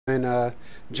and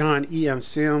John EM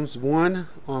Sims 1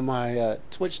 on my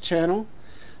Twitch channel,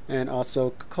 and also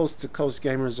Coast to Coast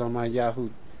Gamers on my Yahoo.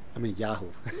 My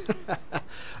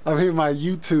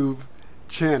YouTube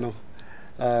channel.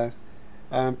 Uh,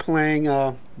 I'm playing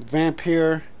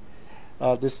Vampyr.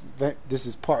 This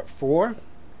is part 4.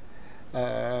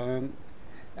 Um,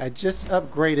 I just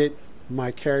upgraded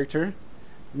my character,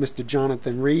 Mr.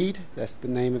 Jonathan Reed. That's the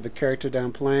name of the character that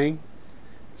I'm playing.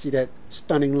 See that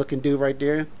stunning looking dude right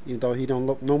there? Even though he don't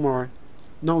look nowhere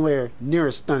near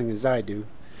as stunning as I do.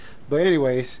 But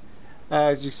anyways,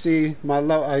 as you see,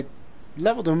 I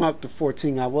leveled him up to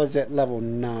 14. I was at level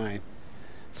 9.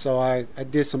 So I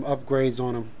did some upgrades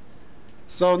on him.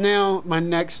 So now my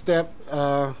next step,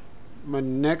 my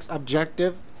next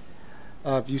objective,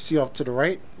 if you see off to the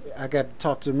right, I got to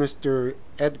talk to Mr.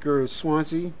 Edgar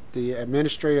Swansea, the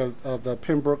administrator of the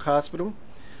Pembroke Hospital.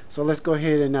 So let's go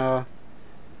ahead and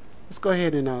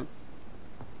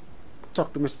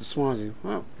talk to Mr. Swansea.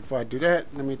 Well, before I do that,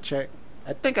 let me check.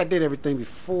 I think I did everything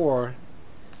before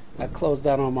I closed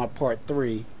out on my part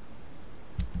 3.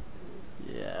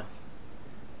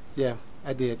 Yeah,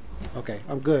 I did. Okay,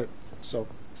 I'm good. So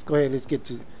let's go ahead. Let's get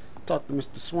to talk to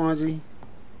Mr. Swansea.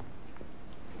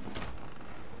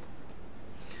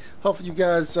 Hopefully you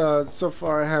guys so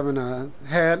far having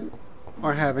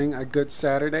a good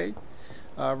Saturday.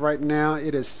 Right now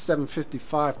it is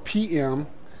 7:55 p.m.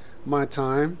 my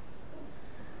time.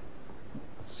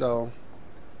 So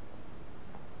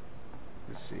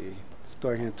let's see. Let's go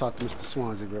ahead and talk to Mr.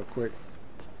 Swansea real quick.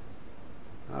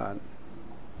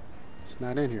 It's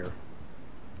not in here.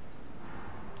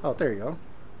 Oh, there you go.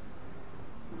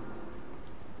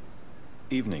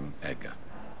 Evening, Edgar.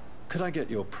 Could I get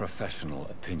your professional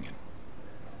opinion?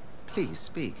 Please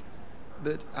speak,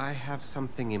 but I have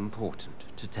something important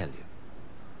to tell you.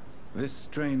 This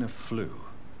strain of flu,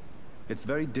 it's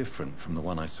very different from the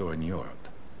one I saw in Europe.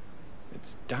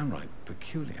 It's downright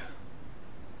peculiar.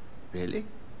 Really?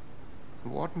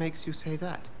 What makes you say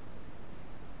that?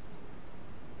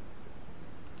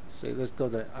 See, let's go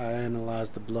to I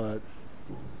analyze the blood.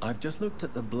 I've just looked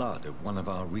at the blood of one of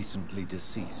our recently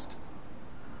deceased.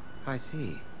 I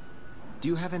see. Do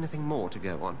you have anything more to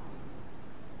go on?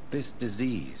 This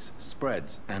disease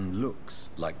spreads and looks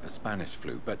like the Spanish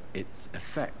flu, but its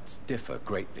effects differ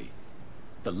greatly.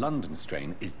 The London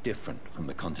strain is different from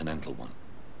the continental one.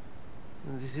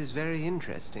 This is very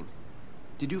interesting.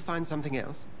 Did you find something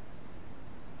else?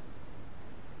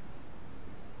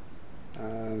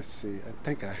 Let's see. I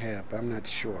think I have, but I'm not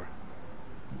sure.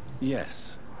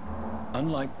 Yes.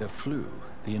 Unlike the flu,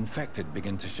 the infected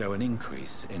begin to show an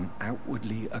increase in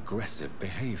outwardly aggressive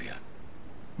behavior.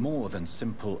 More than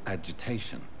simple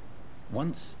agitation.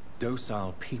 Once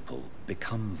docile people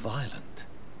become violent.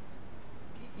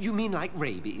 You mean like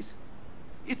rabies?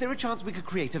 Is there a chance we could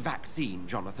create a vaccine,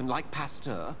 Jonathan, like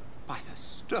Pasteur? By the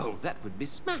stove, that would be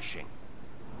smashing.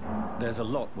 There's a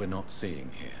lot we're not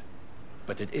seeing here.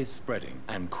 But it is spreading,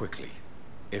 and quickly.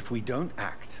 If we don't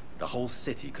act, the whole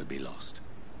city could be lost.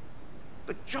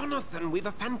 But Jonathan, we've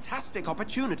a fantastic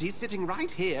opportunity sitting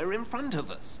right here in front of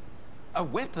us. A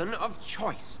weapon of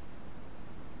choice.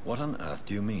 What on earth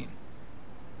do you mean?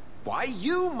 Why,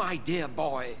 you, my dear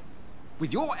boy.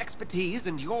 With your expertise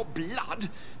and your blood,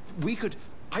 we could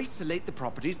isolate the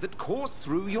properties that course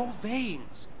through your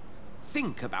veins.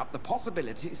 Think about the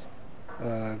possibilities.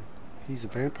 He's a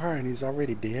vampire and he's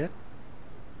already dead?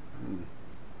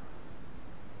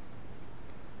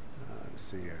 Let's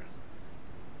see here.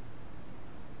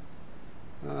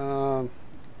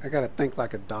 I gotta think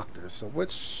like a doctor. So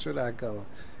which should I go?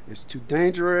 It's too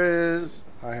dangerous.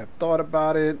 I have thought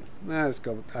about it. Let's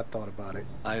go with I thought about it.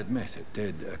 I admit it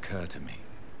did occur to me.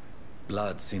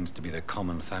 Blood seems to be the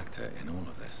common factor in all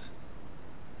of this.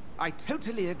 I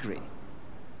totally agree.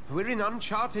 We're in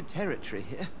uncharted territory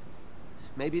here.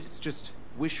 Maybe it's just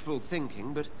wishful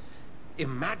thinking, but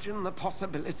imagine the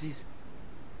possibilities.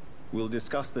 We'll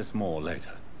discuss this more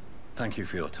later. Thank you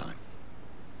for your time.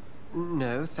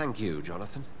 No, thank you,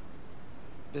 Jonathan.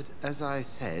 But as I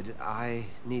said, I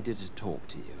needed to talk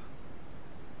to you.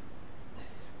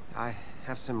 I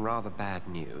have some rather bad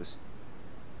news.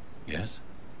 Yes?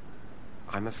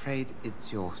 I'm afraid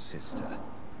it's your sister.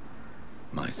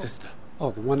 My sister?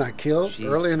 Oh, the one I killed She's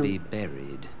early to in be the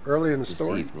buried early in the this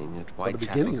story. evening at Or the Whitechapel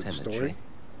beginning of the Cemetery. story.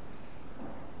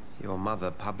 Your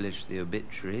mother published the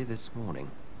obituary this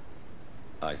morning.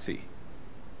 I see.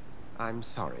 I'm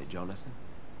sorry, Jonathan.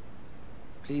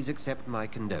 Please accept my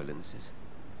condolences.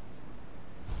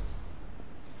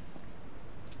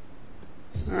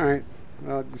 All right.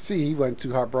 Well, you see, he wasn't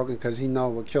too heartbroken because he know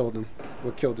what killed him,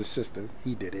 what killed his sister.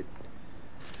 He did it.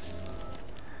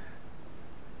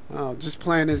 Just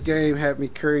playing this game had me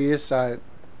curious. I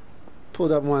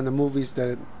pulled up one of the movies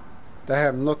that I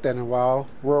haven't looked at in a while,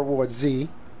 World War Z.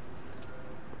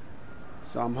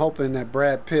 So I'm hoping that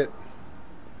Brad Pitt,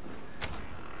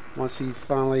 once he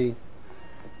finally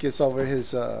gets over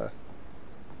his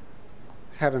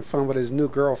having fun with his new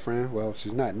girlfriend, well,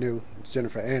 she's not new,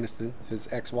 Jennifer Aniston, his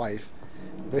ex-wife.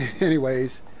 But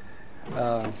anyways,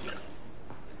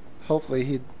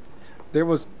 hopefully there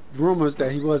was rumors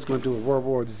that he was going to do a World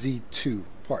War Z 2,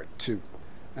 Part 2.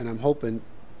 And I'm hoping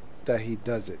that he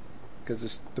does it,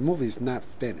 because the movie is not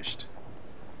finished.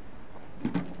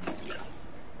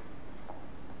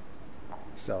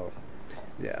 So,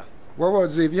 yeah. World War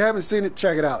Z, if you haven't seen it,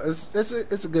 check it out.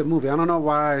 It's a good movie. I don't know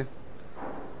why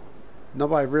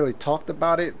nobody really talked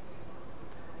about it.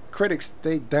 Critics,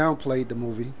 they downplayed the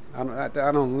movie. I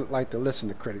don't like to listen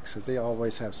to critics because they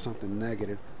always have something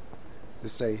negative to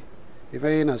say. If it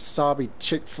ain't a sobby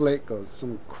chick flick or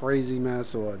some crazy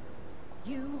mess or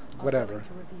whatever,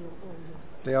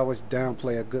 they always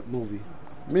downplay a good movie.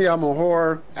 Me, I'm a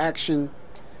horror, action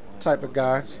type of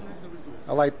guy.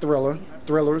 I like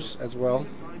thrillers as well.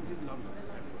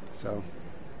 So,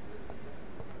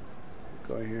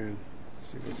 go here and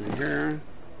see what's in here.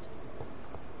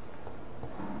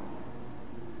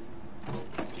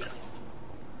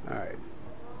 Alright.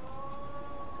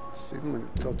 Let's see, I'm going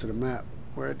to go to the map.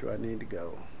 Where do I need to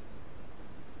go?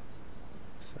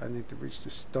 So I need to reach the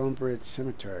Stonebridge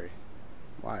Cemetery.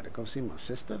 Why? To go see my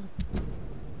sister?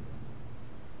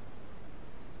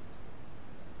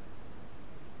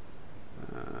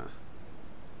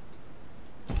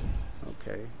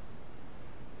 Okay.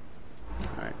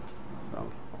 Alright.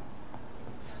 So,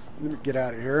 let me get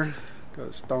out of here. Go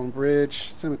to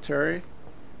Stonebridge Cemetery.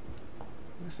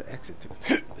 Where's the exit to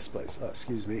this place? Oh,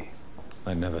 excuse me.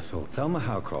 I never thought. Thelma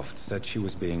Howcroft said she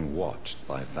was being watched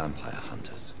by vampire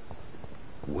hunters.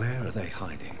 Where are they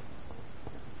hiding?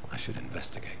 I should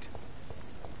investigate.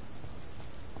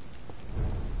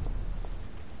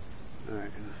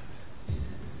 Alright.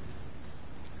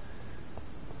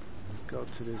 Let's go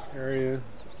to this area.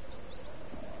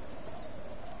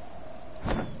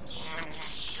 I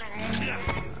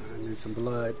need some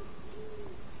blood.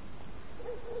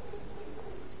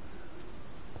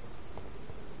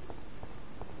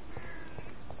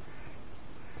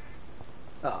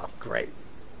 Oh, great.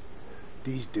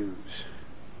 These dudes.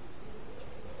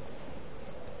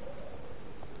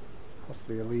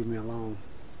 Hopefully they'll leave me alone.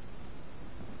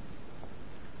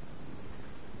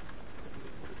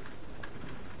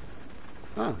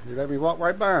 Oh, you let me walk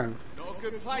right by him. Not a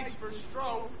good place for a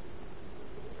stroll.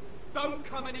 Don't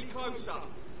come any closer.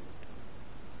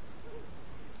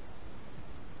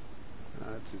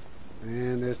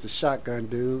 Man, there's the shotgun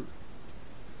dude.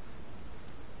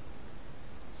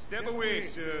 Step away,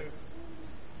 sir.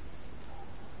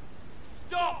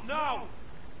 Stop now!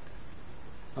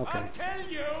 Okay. I'll tell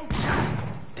you!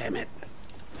 Damn it.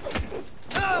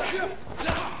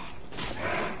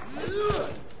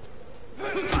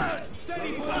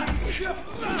 Steady, boys! You'll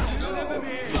never be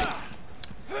here.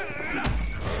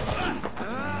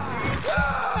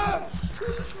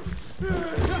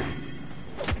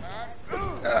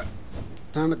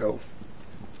 Time to go.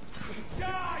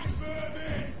 Die,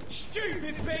 vermin!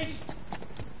 Stupid beast!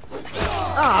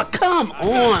 Ah, come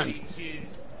on!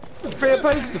 This fair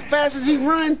place is as fast as he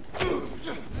run.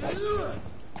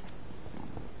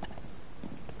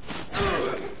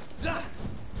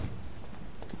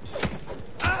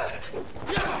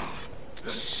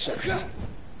 Shucks.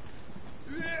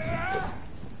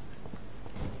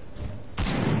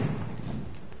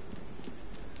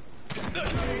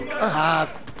 Ah,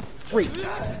 freak.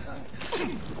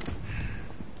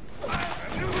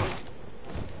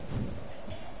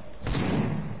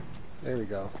 There we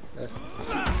go.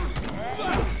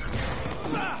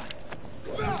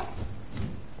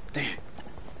 Damn.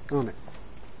 On it.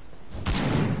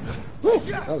 Woo,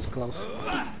 that was close.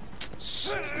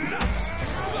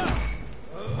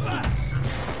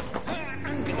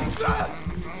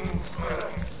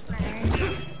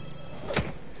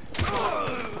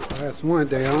 That's one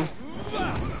down.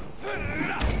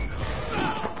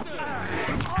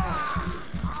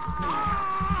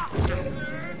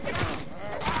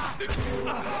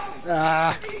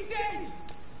 Ah.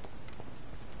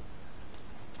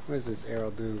 Where's this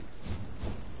arrow dude?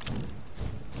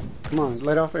 Come on,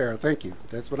 let off arrow. Thank you.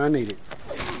 That's what I needed.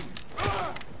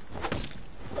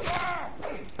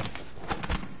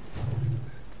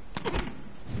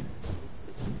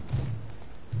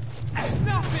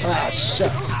 Ah,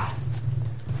 shucks.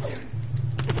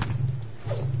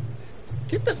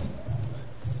 Get the...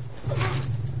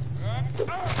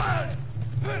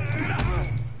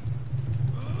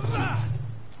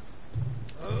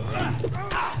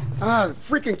 Ah, the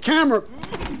freaking camera.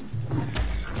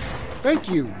 Thank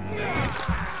you.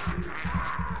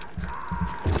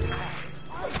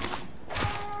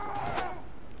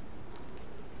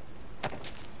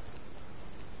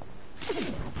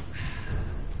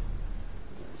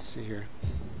 Let's see here.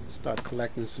 Start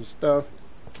collecting some stuff.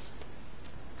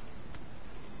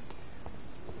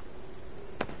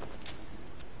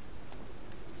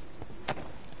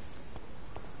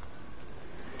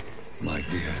 My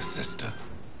dear sister,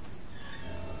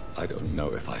 I don't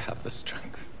know if I have the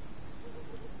strength.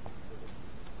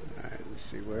 Alright, let's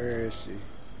see, where is she?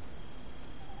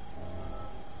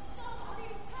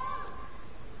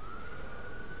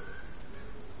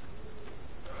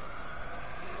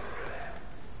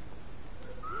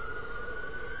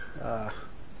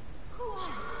 Who are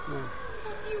you?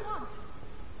 What do you want?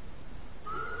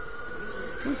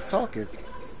 Who's talking?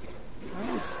 I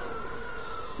don't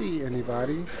see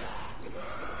anybody.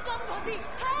 Somebody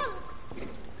help!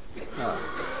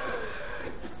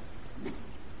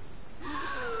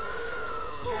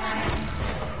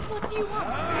 What do you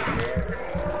want?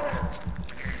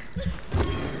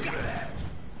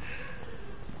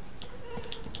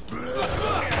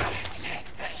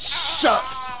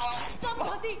 Shucks!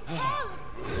 Somebody help!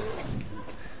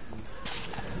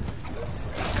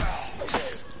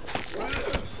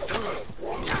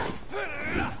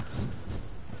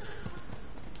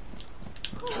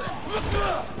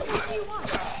 What do you want?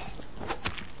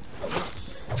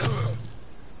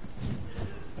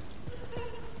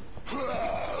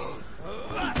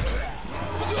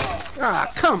 Ah,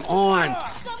 come on!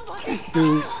 Somebody These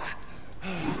dudes.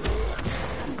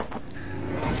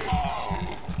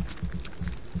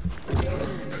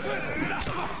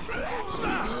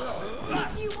 What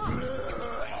do you want?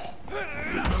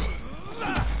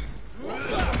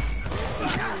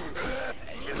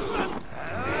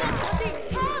 Somebody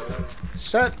help!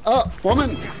 Shut up,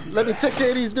 woman! Let me take care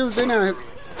of these dudes. They're not.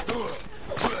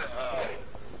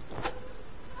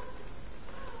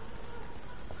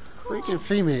 Freaking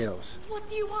females. What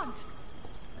do you want?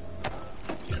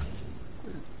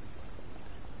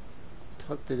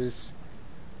 Talk to this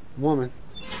woman.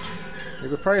 They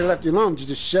could probably left you alone.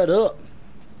 Just shut up.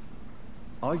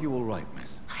 Are you all right,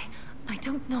 miss? I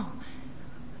don't know.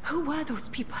 Who were those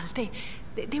people?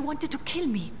 They wanted to kill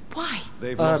me. Why?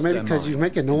 They've lost Maybe their because you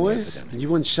make minds a in the noise epidemic. and you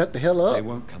wouldn't shut the hell up. They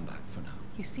won't come back for now.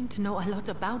 You seem to know a lot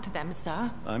about them,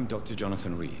 sir. I'm Dr.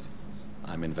 Jonathan Reed.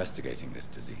 I'm investigating this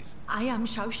disease. I am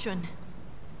Shaoshun.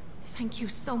 Thank you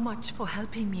so much for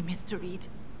helping me, Mr. Reed.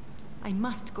 I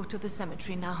must go to the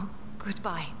cemetery now.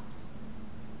 Goodbye.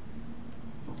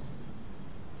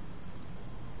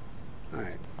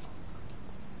 Alright.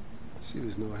 She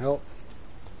was no help.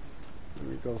 Let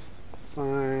me go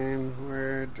find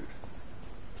where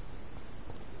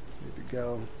need to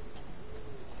go.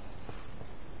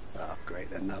 Oh,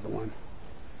 great, another one.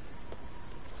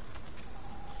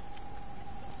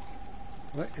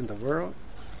 What in the world?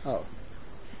 Oh.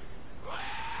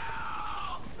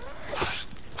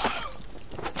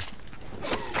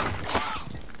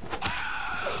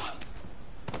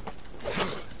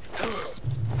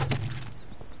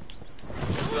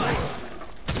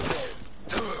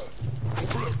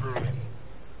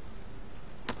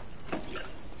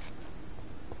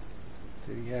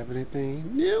 Did he have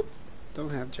anything? Nope. Don't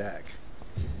have Jack.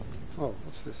 Oh,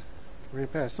 what's this? Ran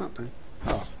past something.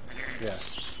 Oh, yeah.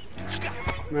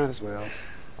 Might as well.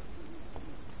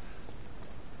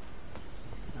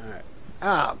 Alright.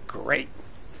 Oh, great.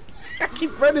 I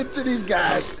keep running to these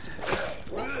guys.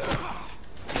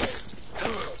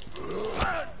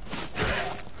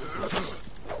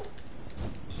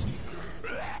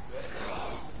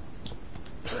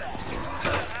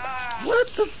 What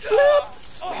the flip?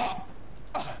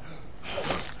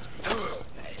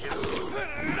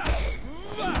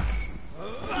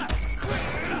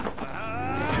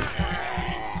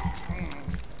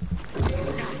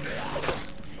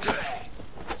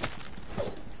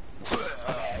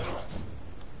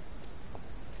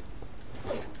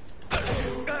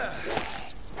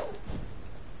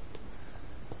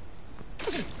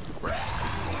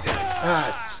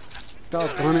 Ah,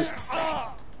 doggone it.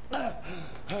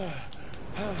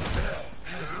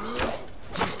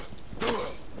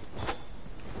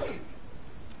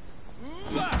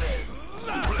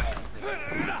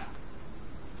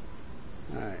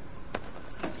 Alright.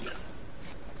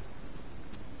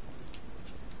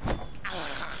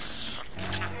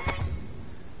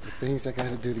 The things I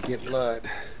gotta do to get blood.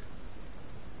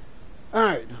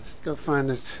 Alright, let's go find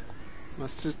this my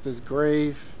sister's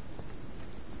grave.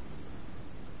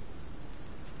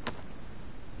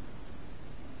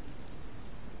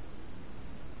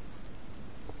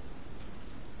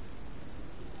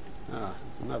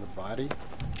 Another body.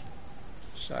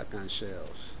 Shotgun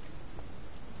shells.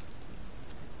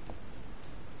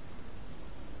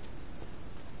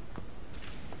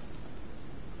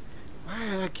 Why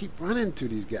do I keep running into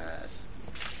these guys?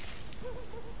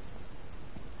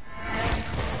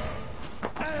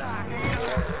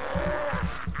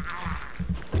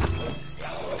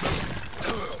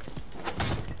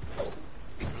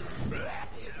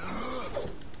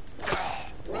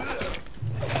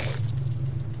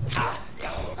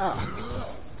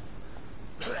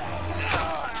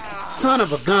 Son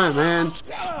of a gun, man.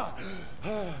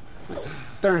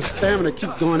 Their stamina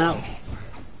keeps going out.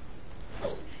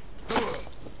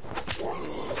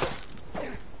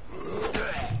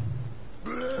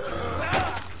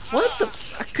 What the?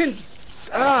 I couldn't. It's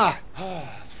a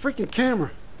freaking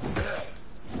camera.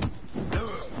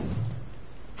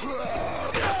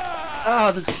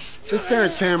 This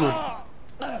darn camera.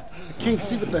 I can't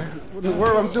see what the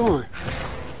world I'm doing.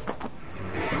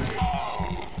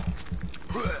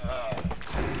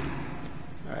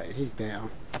 Alright, he's down.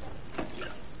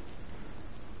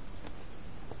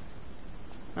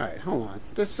 Alright, hold on.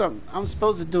 There's something. I'm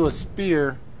supposed to do a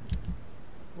spear.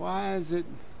 Why is it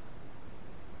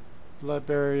blood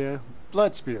barrier,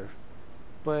 blood spear?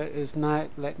 But it's not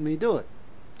letting me do it.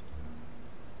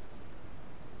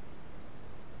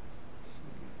 Let's see,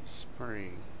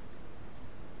 spring.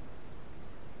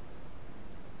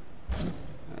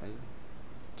 I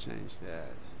change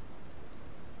that.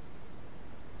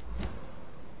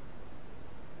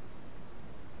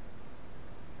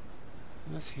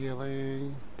 That's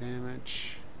healing,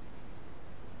 damage.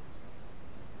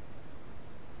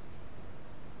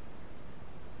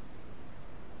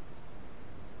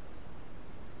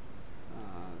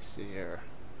 Let's see here.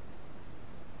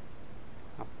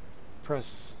 I'll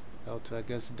press L2. I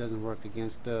guess it doesn't work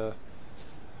against the.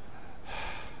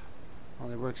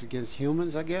 Only works against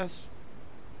humans, I guess.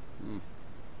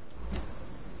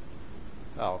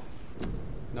 Oh,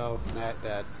 no, not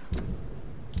that.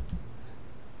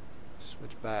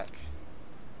 Switch back.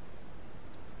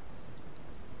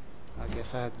 I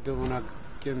guess I have to do it when I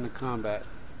get into combat.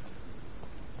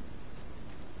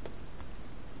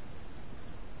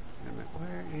 Wait a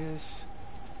minute,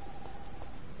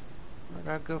 where'd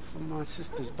I go for my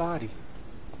sister's body?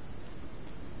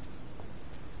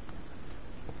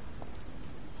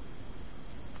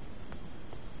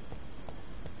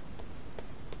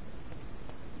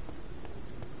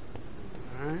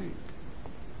 Alright.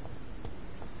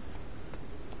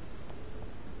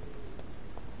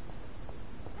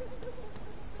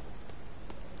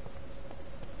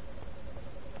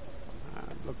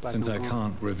 Since I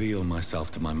can't reveal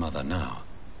myself to my mother now,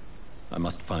 I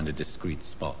must find a discreet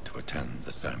spot to attend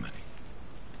the ceremony.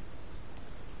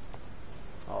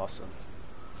 Awesome.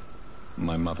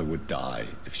 My mother would die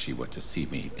if she were to see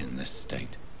me in this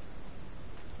state.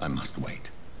 I must wait.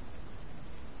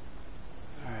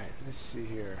 Alright, let's see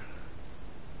here.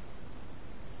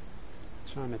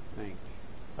 Trying to think.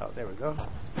 Oh, there we go.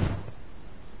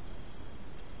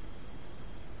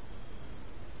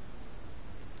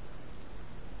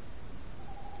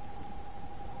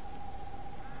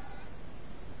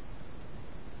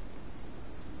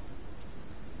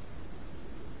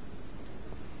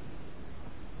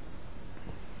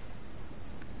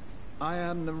 I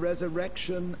am the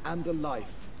resurrection and the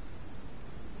life.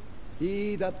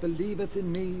 He that believeth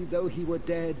in me, though he were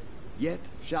dead, yet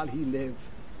shall he live.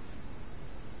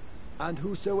 And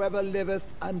whosoever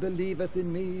liveth and believeth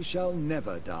in me shall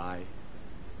never die.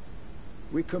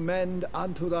 We commend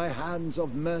unto thy hands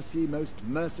of mercy, most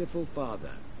merciful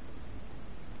Father,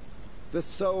 the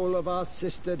soul of our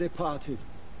sister departed,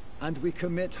 and we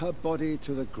commit her body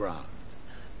to the ground.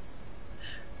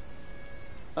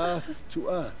 Earth to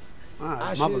earth.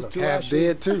 Ashes to ashes,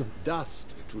 dead too.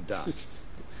 Dust to dust.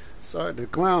 Sorry to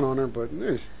clown on her, but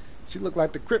she looked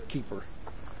like the Crypt Keeper.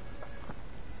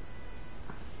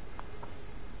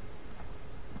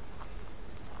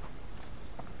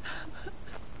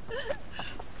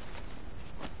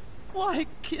 Why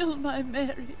kill my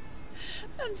Mary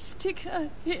and stick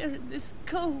her here in this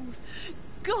cold,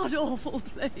 god-awful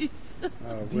place?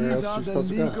 These are the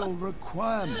legal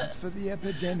requirements for the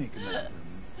epidemic, madam.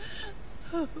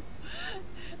 Oh,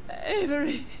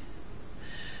 Avery,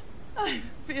 I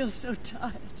feel so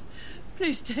tired.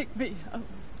 Please take me home.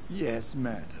 Yes,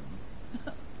 madam.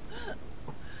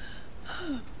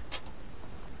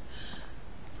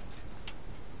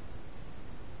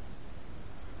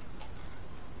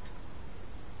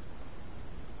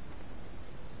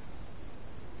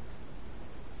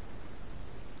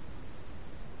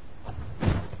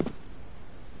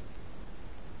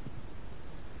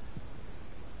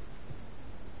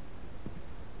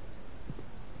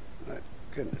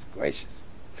 Goodness gracious.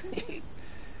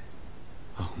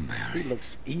 Oh, Mary. He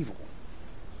looks evil.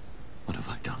 What have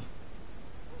I done?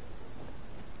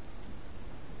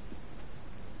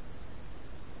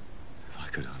 If I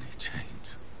could only change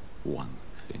one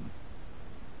thing.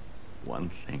 One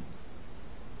thing.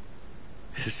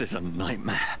 This is a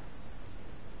nightmare.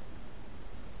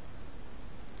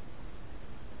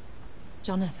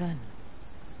 Jonathan,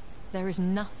 there is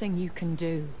nothing you can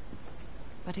do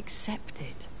but accept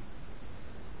it.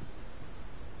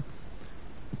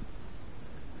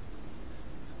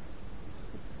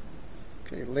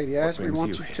 Okay, Lady Ashby, why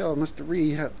don't you tell Mr.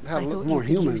 Reed how to look more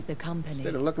human use the company.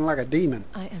 instead of looking like a demon?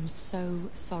 I am so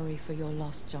sorry for your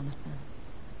loss, Jonathan.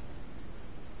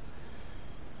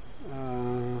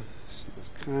 She was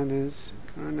kindness.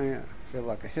 I feel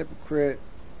like a hypocrite.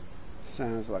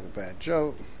 Sounds like a bad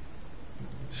joke.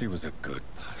 She was a good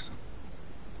person.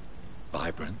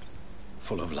 Vibrant,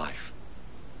 full of life.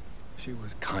 She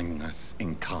was kindness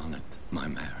incarnate, my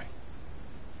Mary.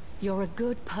 You're a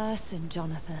good person,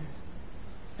 Jonathan.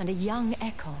 And a young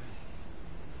Ekon.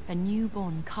 A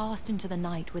newborn cast into the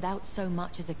night without so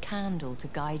much as a candle to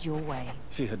guide your way.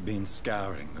 She had been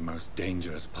scouring the most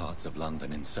dangerous parts of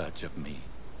London in search of me.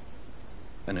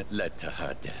 And it led to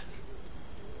her death.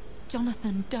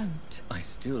 Jonathan, don't. I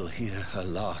still hear her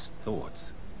last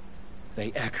thoughts.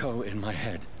 They echo in my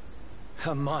head.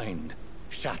 Her mind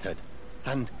shattered,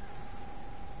 and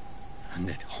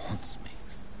it haunts me.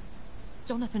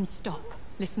 Jonathan, stop.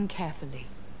 Listen carefully.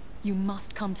 You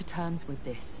must come to terms with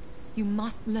this. You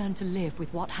must learn to live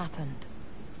with what happened.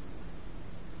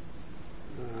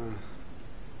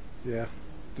 Yeah,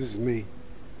 this is me.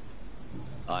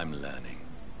 I'm learning.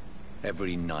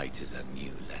 Every night is a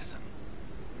new lesson.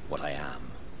 What I am,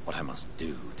 what I must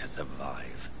do to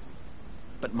survive.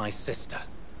 But my sister,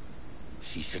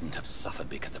 she shouldn't have suffered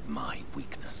because of my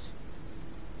weakness.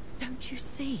 Don't you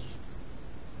see?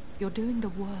 You're doing the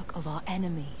work of our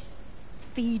enemies,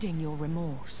 feeding your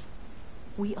remorse.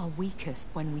 We are weakest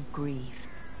when we grieve,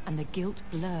 and the guilt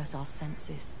blurs our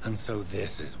senses. And so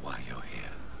this is why you're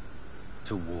here.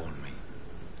 To warn me.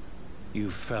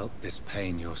 You've felt this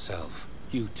pain yourself.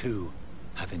 You too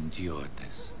have endured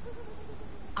this.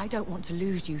 I don't want to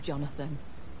lose you, Jonathan.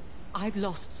 I've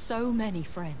lost so many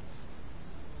friends.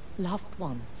 Loved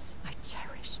ones I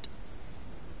cherished.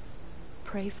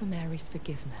 Pray for Mary's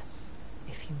forgiveness,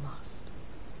 if you must.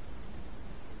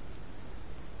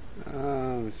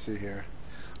 Let's see here.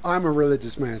 I'm a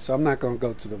religious man, so I'm not going to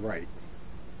go to the right.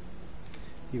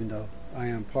 Even though I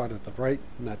am part of the right,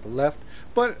 not the left.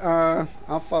 But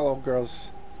I'll follow girls.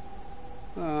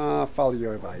 Follow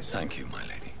your advice. Thank you, my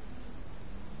lady.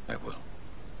 I will.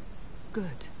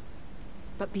 Good.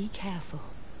 But be careful.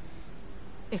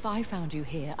 If I found you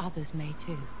here, others may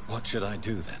too. What should I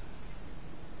do then?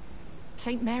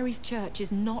 St. Mary's Church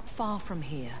is not far from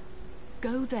here.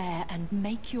 Go there and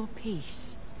make your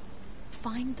peace.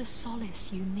 Find the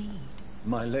solace you need.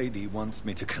 My lady wants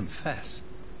me to confess.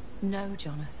 No,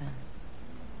 Jonathan.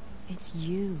 It's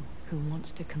you who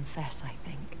wants to confess, I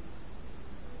think.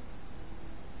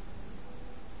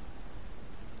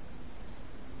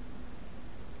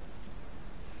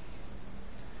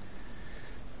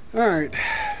 Alright.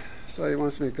 So he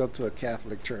wants me to go to a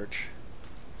Catholic church.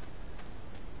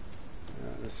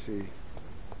 Let's see.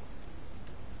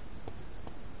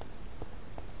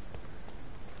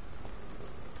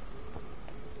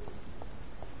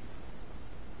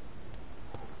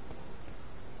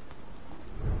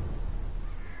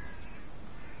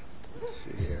 Let's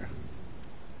see here.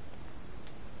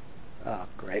 Oh,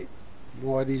 great.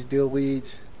 More of these dill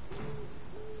weeds.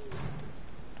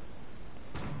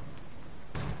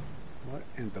 What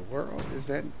in the world is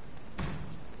that?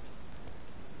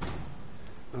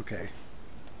 Okay.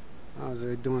 How is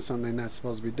they doing something they're not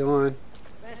supposed to be doing?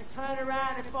 Best turn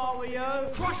around if I were you.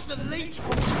 Crush the leech!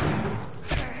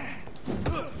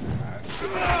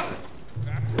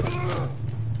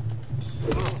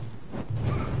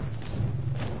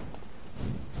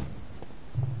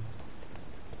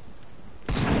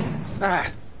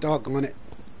 Ah! Doggone it.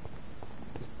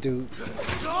 This dude.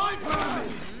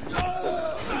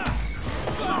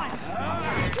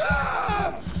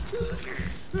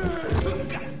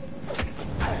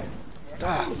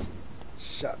 Ah!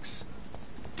 Shucks.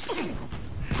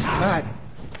 God.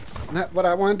 Not what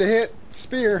I wanted to hit.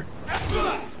 Spear.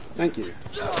 Thank you.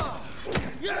 Ah.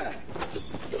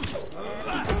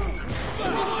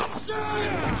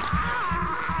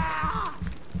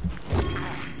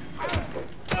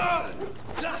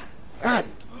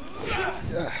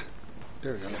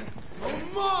 There we go.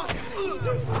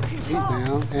 He's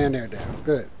down and they're down.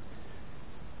 Good.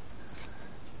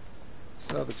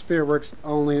 So the spear works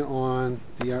only on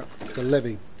the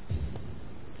living.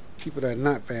 People that are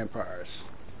not vampires.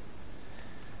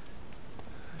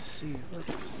 Let's see.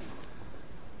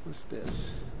 What's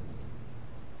this?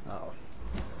 Oh,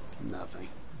 nothing.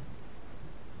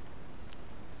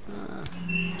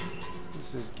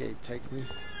 What's this gate take me?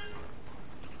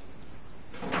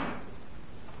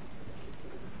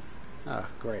 Ah,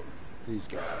 great. These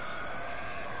guys.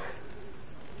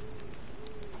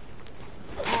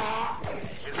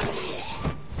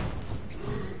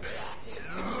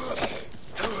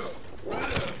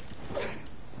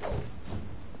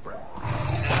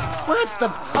 What the?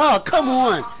 Oh, come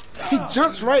on. He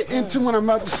jumps right into when I'm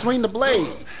about to swing the blade.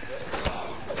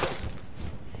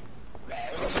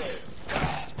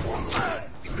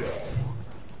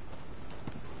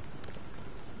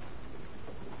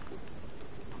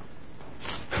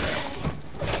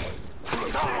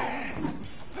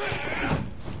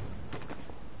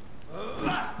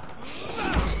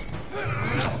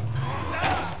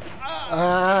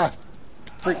 Ah,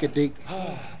 freakadeek.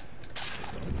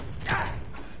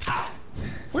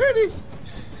 Where are these?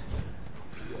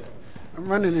 I'm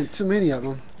running into too many of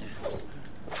them.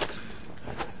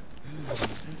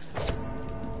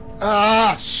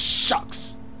 Ah,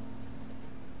 shucks.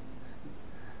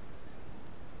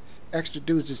 These extra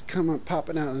dudes just come up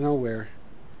popping out of nowhere.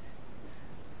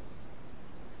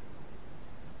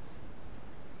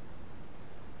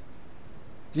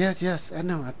 Yes, yes, I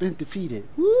know. I've been defeated.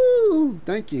 Woo!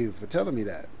 Thank you for telling me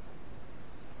that.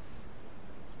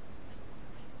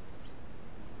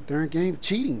 Darn game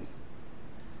cheating.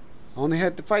 I only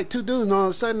had to fight 2 dudes and all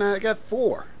of a sudden I got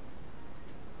 4.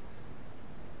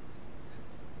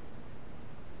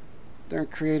 Darn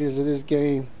creators of this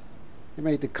game, they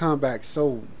made the combat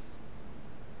so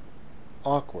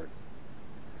awkward.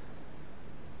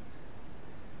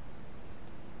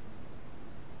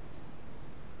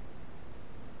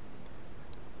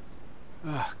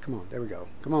 Ah, come on, there we go.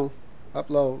 Come on,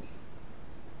 upload.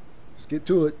 Let's get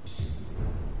to it.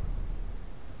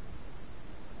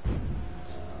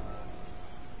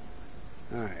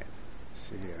 Alright, let's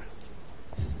see here.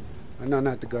 I know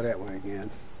not to go that way again.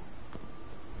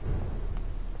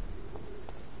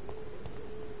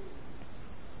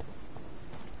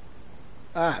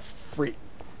 Ah, freak.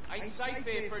 Ain't safe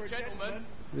here for a gentleman.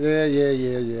 Yeah.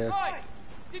 Right,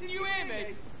 didn't you hear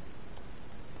me?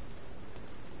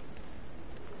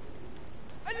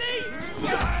 Elite!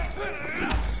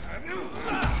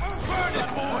 Burn it,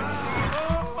 boys!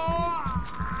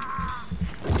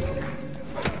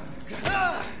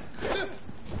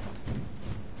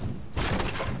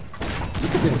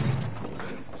 Look at this.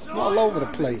 I'm all over the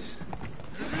place.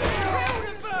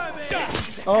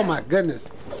 Oh my goodness.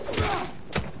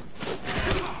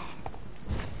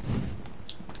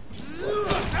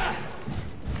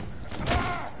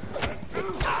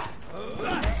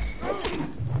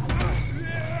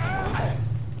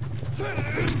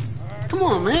 Come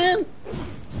on, man.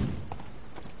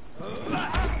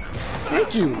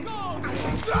 Thank you.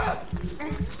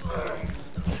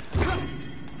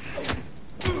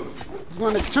 You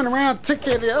want to turn around and take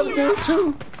care of the other dude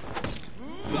too?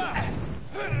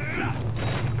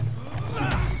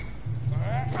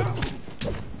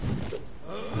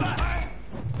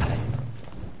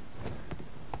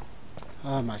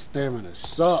 Oh, my stamina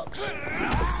sucks.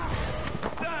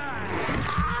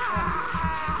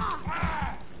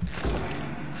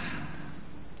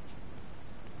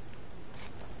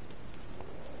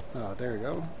 Oh, there we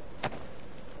go.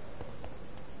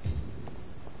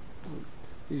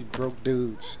 These broke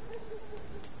dudes.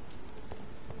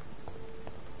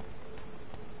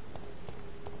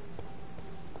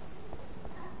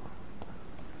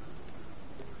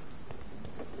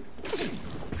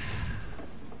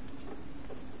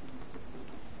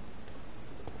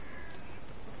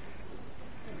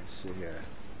 Let's see here.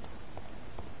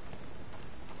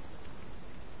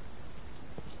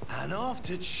 And off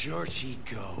to church he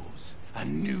goes, a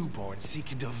newborn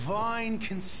seeking divine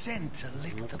consent to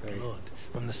lick the Okay. blood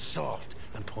from the soft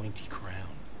and pointy crown.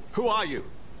 Who are you?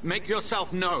 Make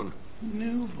yourself known.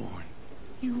 Newborn,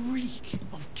 you reek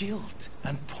of guilt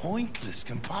and pointless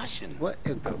compassion. What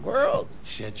in the world?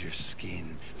 Shed your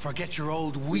skin, forget your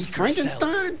old weaker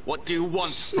Frankenstein? What do you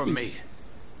want from me?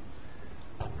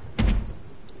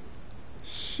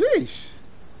 Sheesh.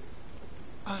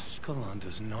 Ascalon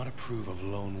does not approve of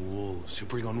lone wolves who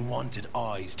bring unwanted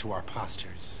eyes to our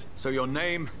pastures. So your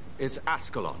name is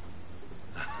Ascalon.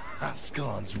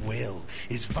 Ascalon's will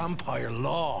is vampire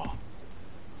law.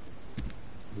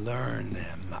 Learn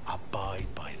them, abide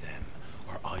by them,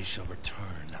 or I shall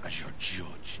return as your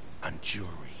judge and jury.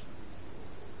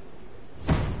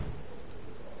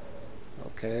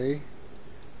 Okay.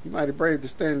 You mighty brave to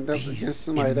stand up These against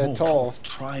somebody that tall. immortals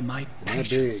try my That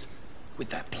patience big.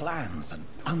 with their plans and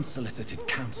unsolicited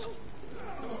counsel.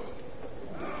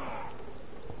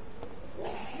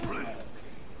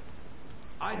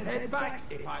 I'd head back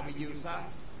if I were you, sir.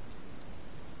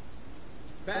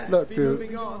 Best Look, be dude.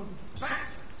 moving on. Back,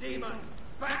 demon!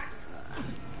 Back!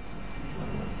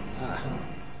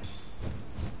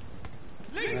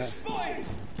 Leech spotted!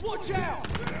 Watch out!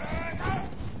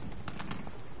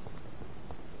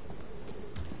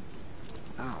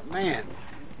 Oh man.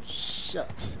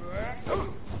 Shucks.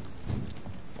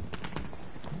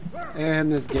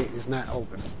 And this gate is not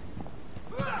open.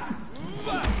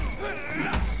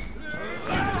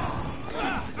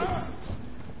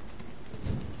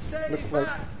 Looks like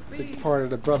the part of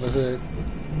the Brotherhood.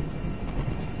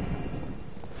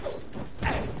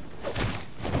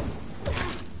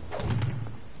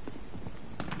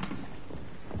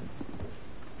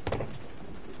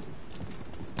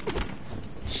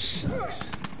 Shucks.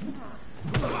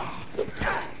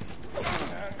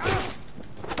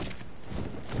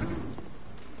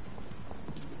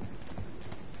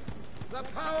 The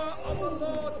power of the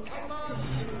Lord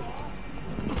commands.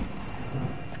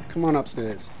 Come on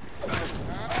upstairs.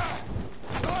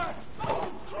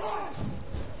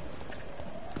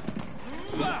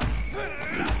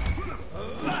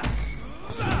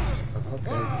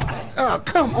 Okay. Oh,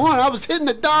 come on. I was hitting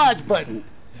the dodge button.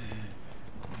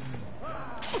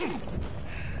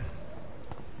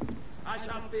 I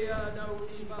shall fear no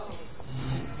evil.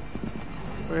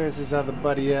 Where's his other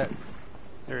buddy at?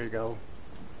 There you go.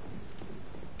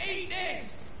 Eat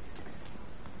this!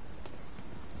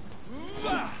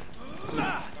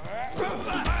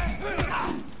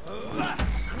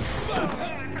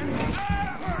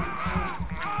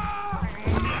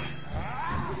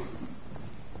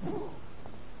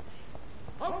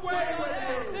 Away with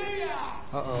it!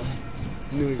 Uh-oh.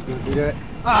 Knew he was gonna do that.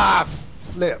 Ah,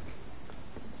 flip.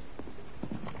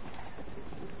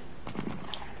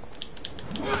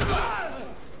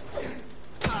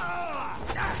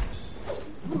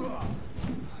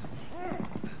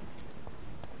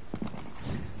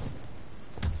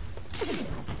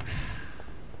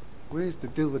 Where's the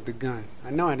dude with the gun?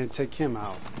 I know I didn't take him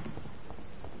out.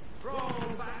 Roll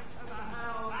back to the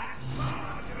hell.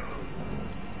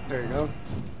 There you go.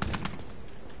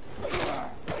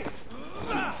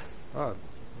 Oh,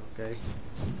 okay.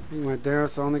 He went there,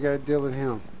 so I only got to deal with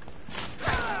him.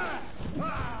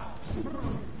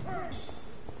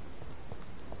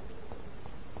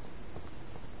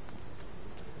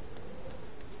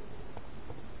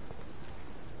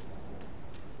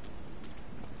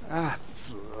 Ah,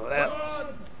 flip. On,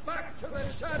 back to the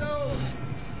shadows!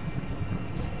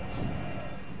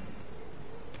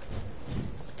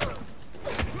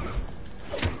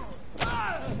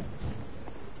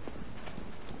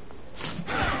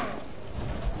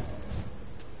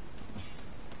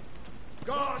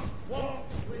 God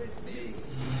walks with me.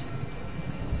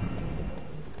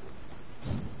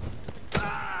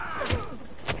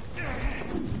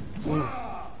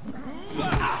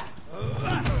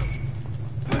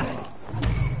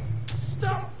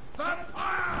 Stop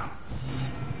Vampyr!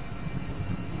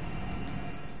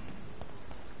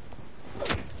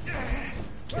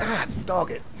 Ah,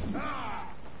 dog it.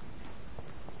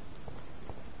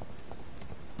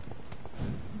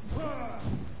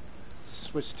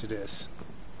 Switch to this.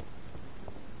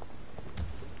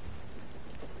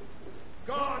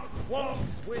 God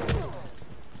walks with you.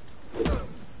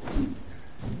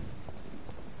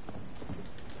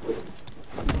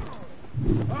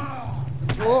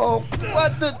 Whoa,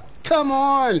 what the? Come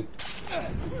on.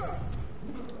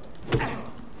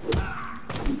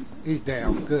 He's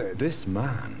down. Good. This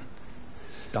man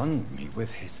stunned me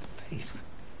with his faith.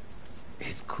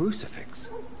 His crucifix.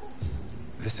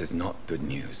 This is not good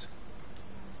news.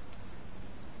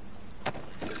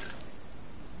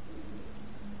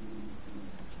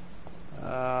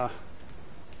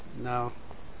 No.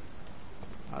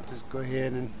 I'll just go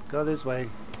ahead and go this way.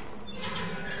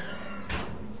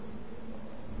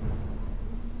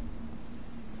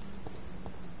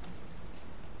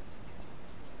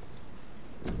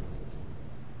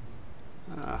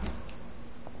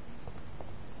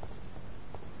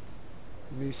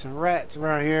 Need some rats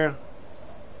around here.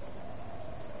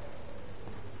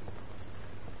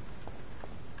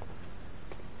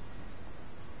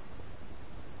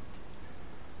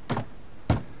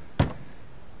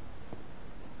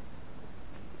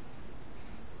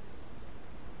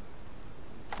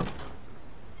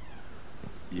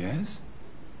 Yes?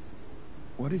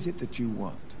 What is it that you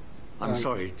want? I'm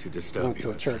sorry to disturb Going you to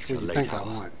a at church such a where you late think I hour.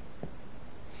 want.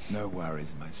 No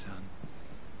worries, my son.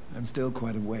 I'm still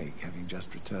quite awake, having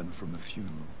just returned from a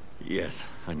funeral. Yes,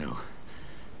 I know.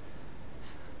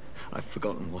 I've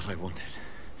forgotten what I wanted.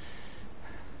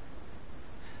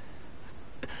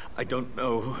 I don't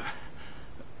know.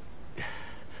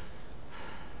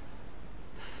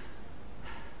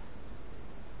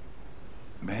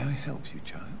 May I help you,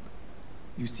 child?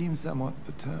 You seem somewhat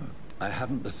perturbed. I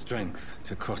haven't the strength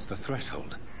to cross the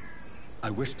threshold. I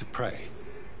wish to pray,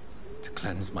 to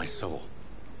cleanse my soul.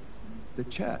 The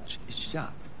church is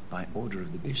shut by order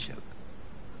of the bishop.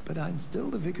 But I'm still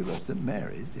the vicar of St.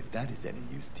 Mary's, if that is any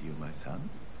use to you, my son.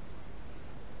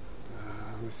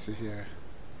 Let's see here.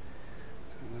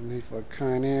 Don't need for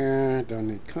kind ear, don't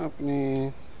need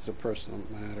company. It's a personal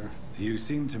matter. You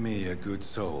seem to me a good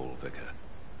soul, Vicar.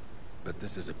 But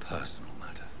this is a personal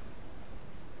matter.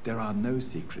 There are no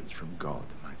secrets from God,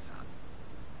 my son.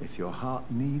 If your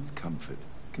heart needs comfort,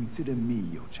 consider me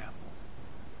your chapel.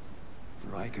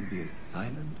 For I can be as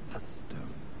silent as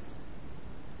stone.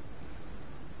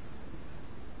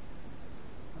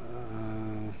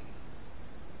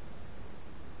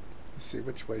 Let's see,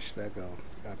 which way should I go?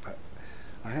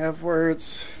 I have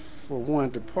words for one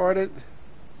departed.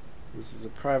 This is a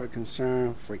private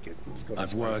concern. Freak it. Let's go.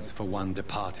 I've words for one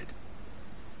departed.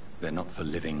 They're not for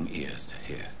living ears to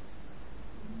hear.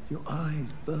 Your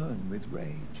eyes burn with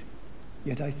rage,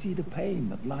 yet I see the pain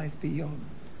that lies beyond.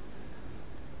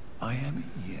 I am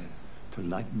here to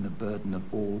lighten the burden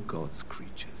of all God's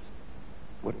creatures.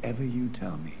 Whatever you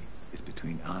tell me is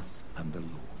between us and the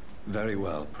Lord. Very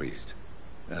well, priest.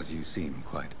 As you seem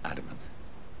quite adamant.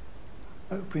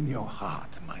 Open your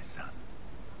heart, my son.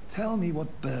 Tell me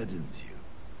what burdens you.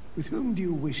 With whom do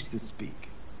you wish to speak?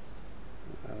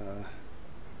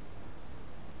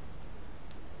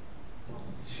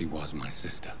 She was my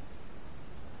sister.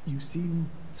 You seem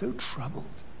so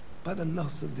troubled by the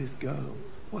loss of this girl.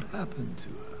 What happened to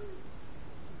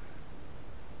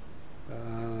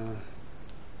her?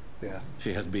 Yeah.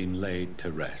 She has been laid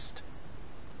to rest.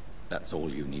 That's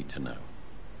all you need to know.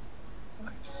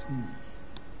 I see.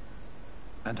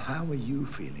 And how are you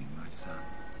feeling, my son?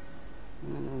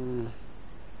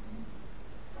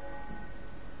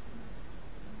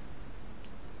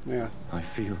 Yeah. I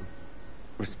feel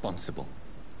responsible.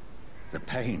 The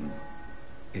pain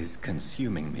is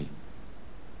consuming me.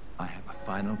 I have a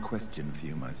final question for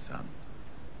you, my son.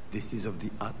 This is of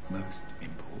the utmost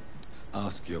importance.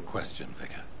 Ask your question,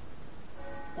 Vicar.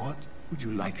 What would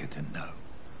you like her to know?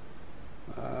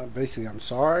 Basically, I'm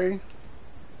sorry.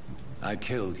 I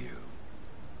killed you.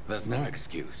 There's no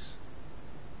excuse.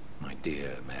 My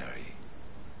dear Mary,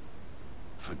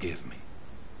 forgive me.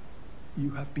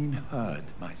 You have been heard,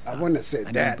 my son. I wouldn't have said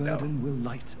and that, your burden though. will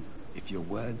lighten if your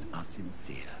words are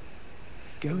sincere.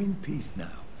 Go in peace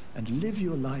now, and live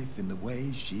your life in the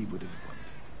way she would have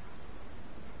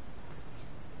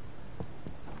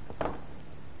wanted.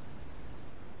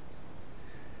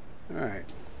 All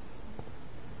right.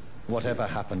 Whatever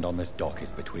happened on this dock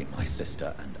is between my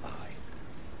sister and I.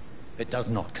 It does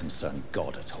not concern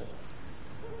God at all.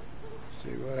 See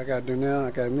what I gotta do now.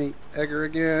 I gotta meet Edgar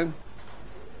again.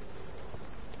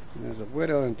 And there's a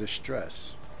widow in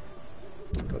distress.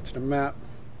 Go to the map.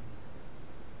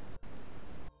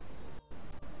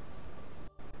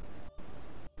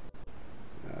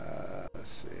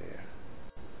 Let's see.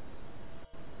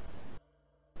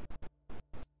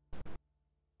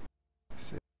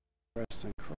 Rest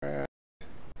and craft.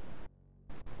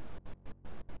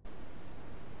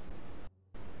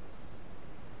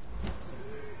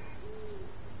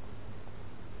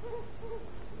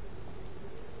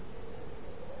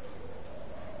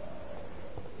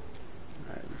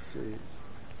 Alright, let's see.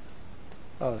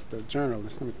 Oh, it's the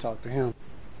journalist. Let me talk to him.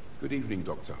 Good evening,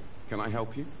 Doctor. Can I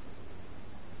help you?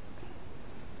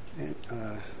 And,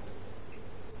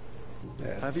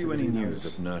 yeah, Have you any news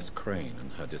of Nurse Crane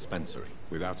and her dispensary?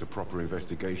 Without a proper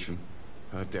investigation,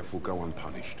 her death will go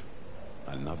unpunished.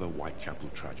 Another Whitechapel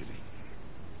tragedy.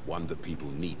 One that people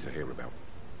need to hear about.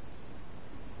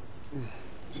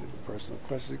 Let's see, the personal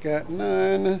questions got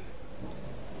none.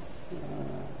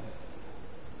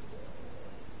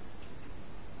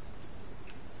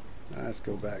 Let's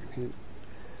go back.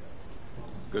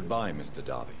 Goodbye, Mr.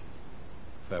 Darby.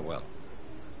 Farewell.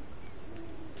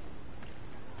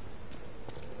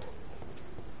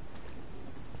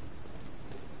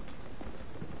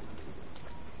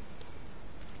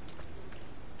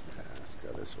 Let's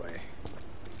go this way.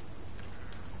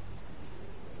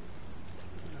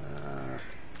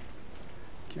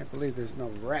 Can't believe there's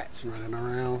no rats running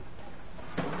around.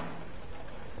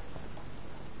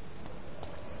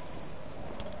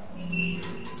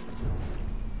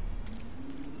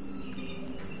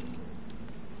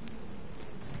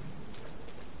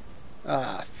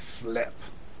 Ah, flip.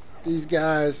 These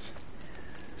guys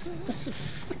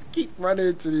keep running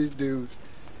into these dudes.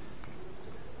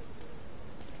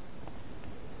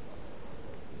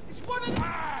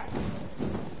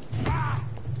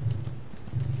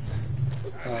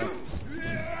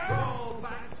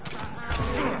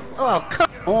 Oh,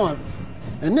 come on.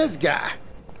 And this guy.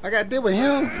 I got to deal with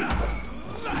him.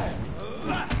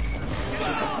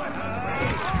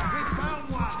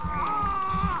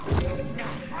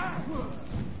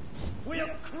 We'll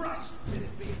crush this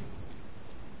beast.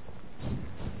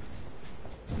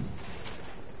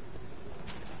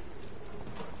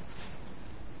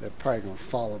 They're probably going to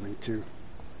follow me, too.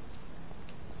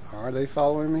 Are they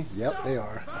following me? Yep, they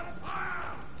are.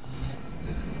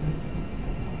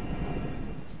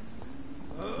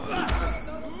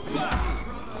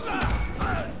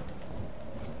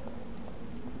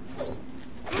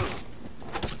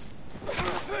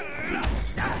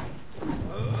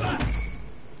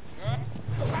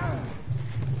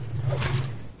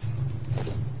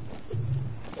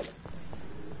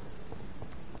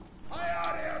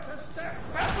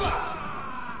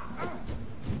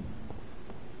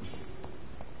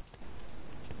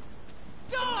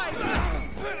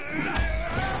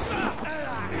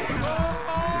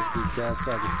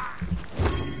 Second.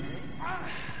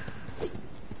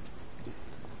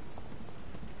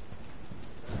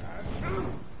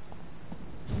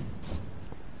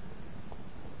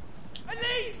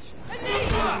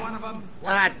 One of them.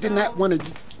 I did not want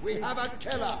to. We have a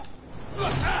killer.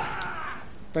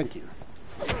 Thank you.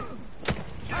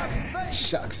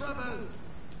 Shucks.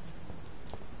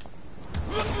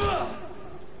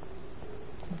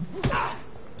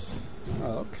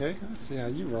 Oh, okay. Let's see how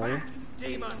you roll.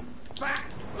 Demon, back!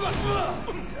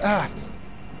 Ah,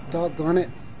 doggone it.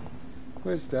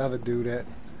 Where's the other dude at?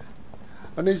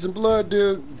 I need some blood,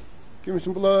 dude. Give me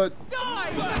some blood.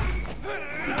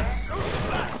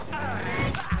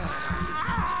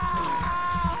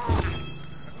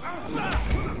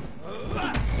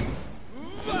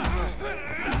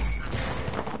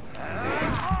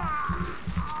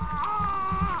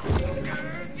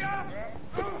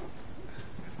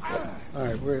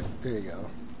 Alright, there you go.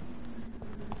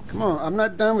 Come on, I'm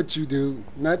not done with you, dude.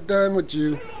 Not done with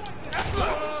you.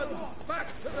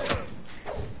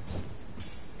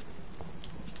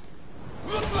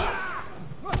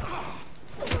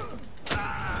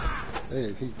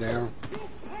 Hey, he's down.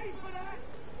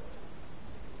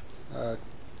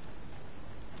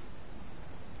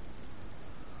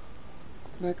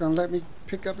 Not gonna let me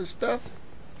pick up his stuff?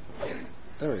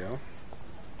 There we go.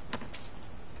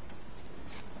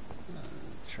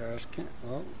 Trash can.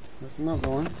 Oh, there's another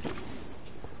one.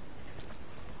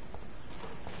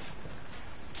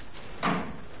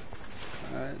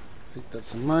 Alright, picked up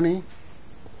some money.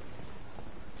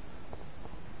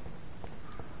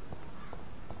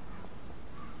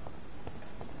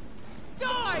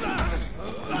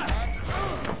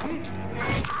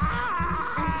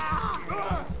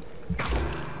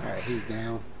 Alright, he's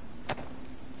down.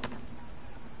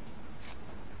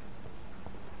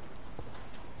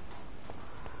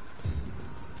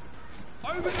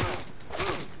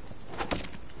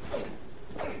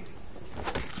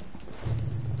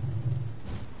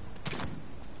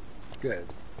 Good.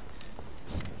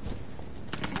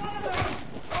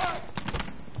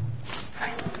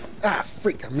 Ah,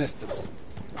 freak, I missed him.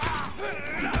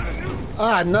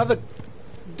 Ah, another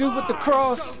dude with the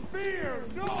cross.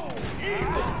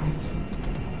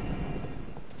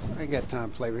 I ain't got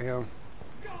time to play with him.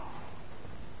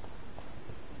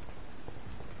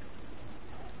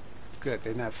 Good,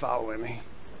 they're not following me.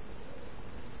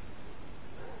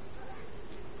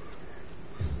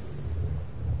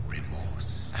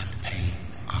 Remorse and pain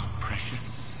are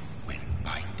precious when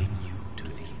binding you to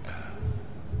the earth.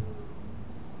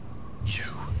 You.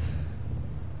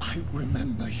 I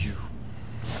remember you.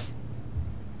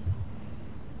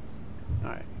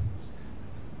 Alright.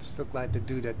 This looked like the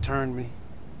dude that turned me.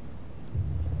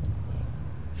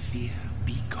 Fear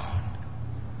be gone.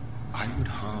 I would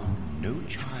harm no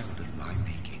child of my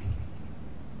making.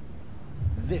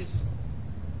 This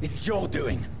is your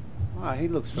doing. Wow, he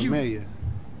looks familiar.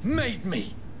 You made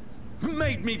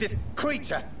me this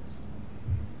creature.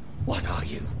 What are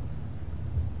you?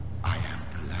 I am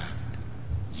the land.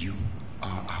 You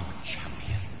are our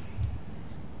champion.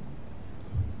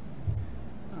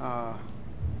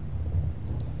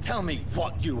 Tell me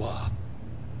what you are.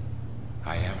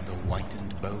 I am the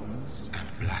whitened bones and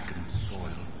blackened soil.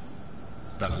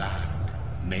 The land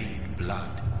made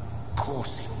blood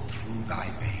coursing through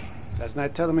thy veins. That's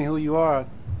not telling me who you are.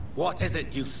 What is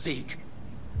it you seek?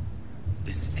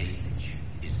 This age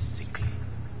is sickly.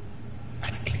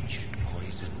 An ancient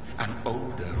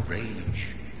Rage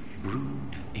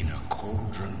brewed in a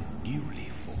cauldron newly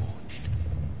forged.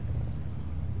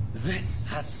 This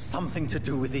has something to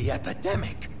do with the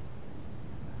epidemic.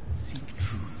 Seek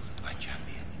truth, my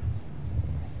champion.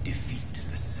 Defeat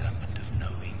the serpent of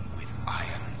knowing with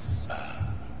iron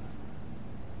spur.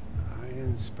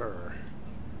 Iron spur.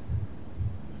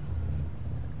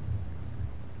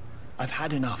 I've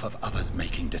had enough of others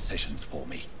making decisions for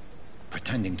me,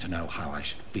 pretending to know how I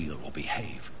should feel or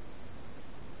behave.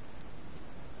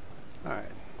 Alright.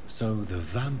 So the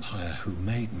vampire who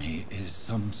made me is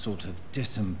some sort of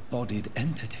disembodied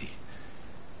entity?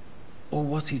 Or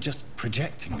was he just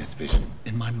projecting this vision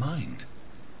in my mind?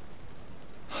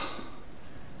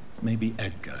 Maybe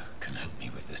Edgar can help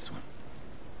me with this one.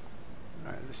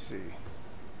 Alright, let's see.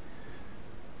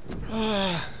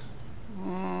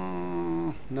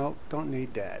 Nope, don't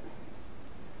need that.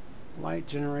 Light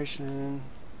generation.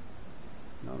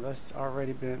 No, that's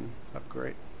already been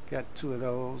upgraded. Got 2 of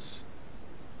those.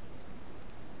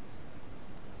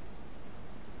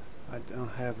 I don't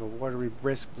have a watery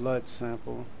brisk blood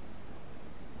sample.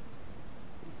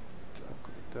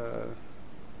 To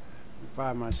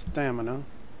revive my stamina.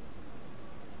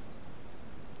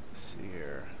 Let's see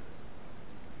here.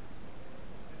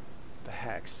 The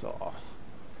hacksaw.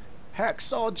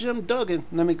 Hacksaw Jim Duggan.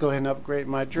 Let me go ahead and upgrade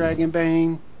my Dragon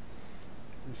Bane.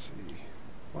 Let's see.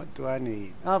 What do I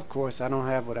need? Of course, I don't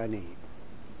have what I need.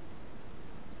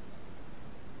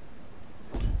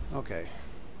 Okay.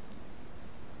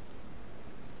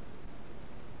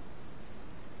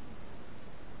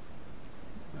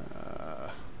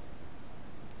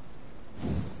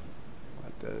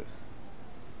 What the?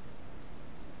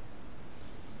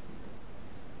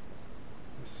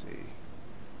 Let's see.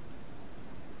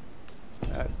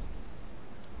 That.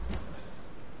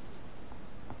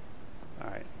 All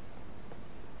right.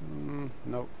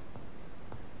 Nope.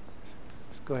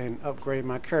 Let's go ahead and upgrade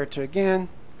my character again.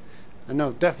 I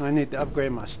know definitely I need to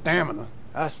upgrade my stamina.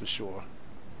 That's for sure.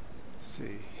 Let's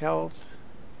see. Health.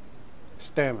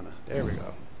 Stamina. There we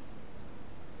go.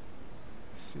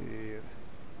 Let's see.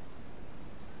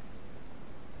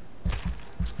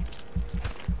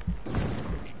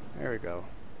 There we go.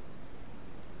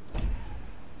 Let's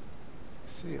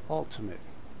see. Ultimate.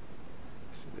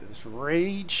 Let's see. This is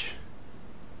rage.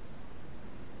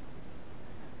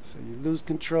 So you lose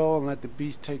control and let the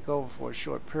beast take over for a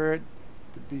short period.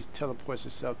 The beast teleports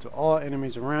itself to all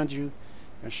enemies around you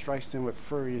and strikes them with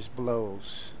furious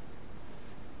blows.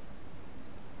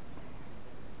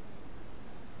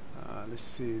 Let's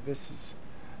see, this is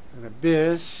an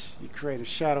abyss. You create a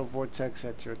shadow vortex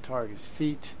at your target's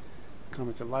feet.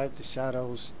 Coming to life, the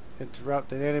shadows interrupt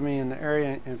the enemy in the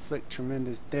area and inflict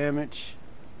tremendous damage.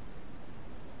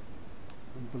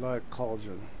 Blood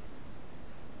cauldron.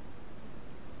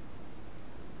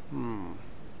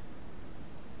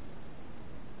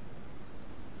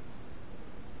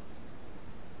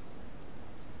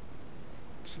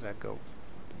 Should I go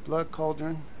the blood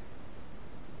cauldron?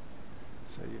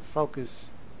 So you focus.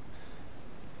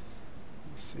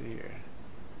 Let's see here.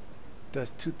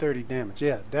 Does 230 damage.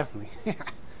 Yeah, definitely.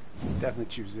 Definitely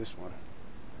choose this one.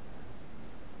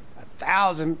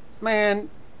 1,000, man.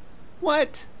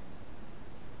 What?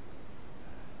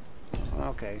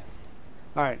 Okay.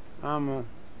 All right.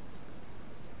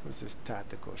 What's this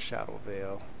tactical shadow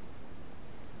veil?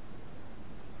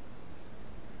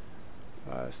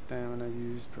 Stamina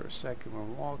used per second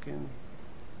when walking.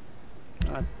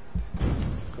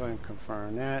 Go ahead and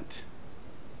confirm that.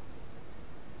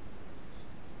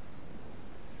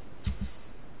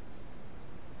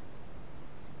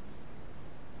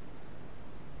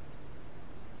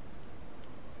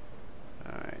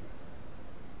 All right.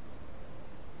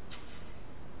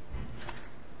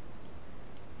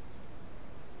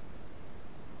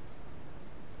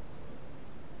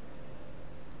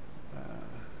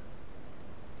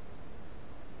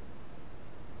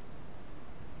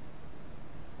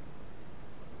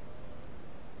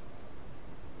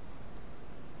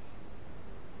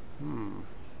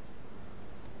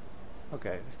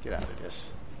 Okay, let's get out of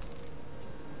this.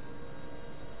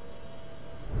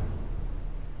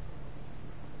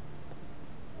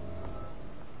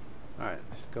 Alright,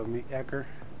 let's go meet Edgar.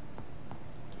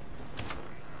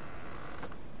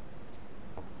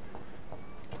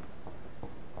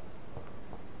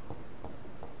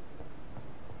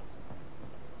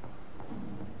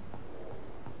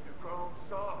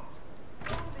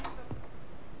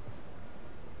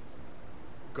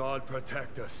 God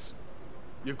protect us.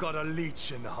 You've got a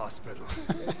leech in the hospital.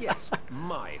 Yes,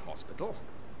 my hospital.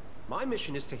 My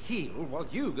mission is to heal while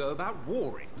you go about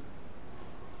warring.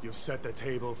 You've set the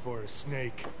table for a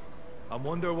snake. I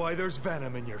wonder why there's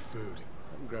venom in your food.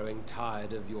 I'm growing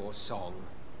tired of your song.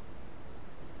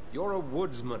 You're a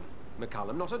woodsman,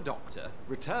 McCullum, not a doctor.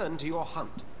 Return to your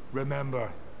hunt.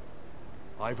 Remember,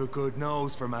 I've a good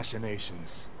nose for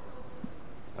machinations.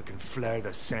 I can flare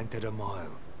the scent at a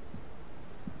mile.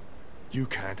 You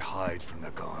can't hide from the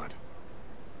god.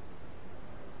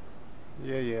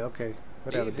 Yeah, okay.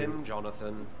 Whatever. Leave him,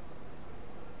 Jonathan.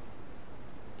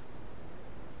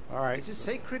 All right. This is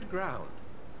sacred ground.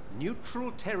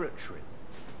 Neutral territory.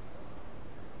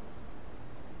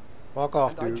 Walk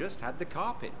off, and dude. I just had the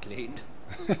carpet cleaned.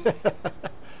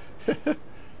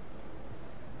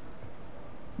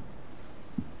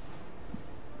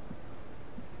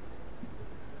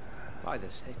 By the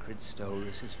sacred stone,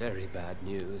 this is very bad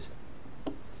news.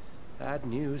 Bad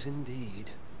news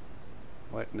indeed.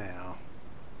 What now?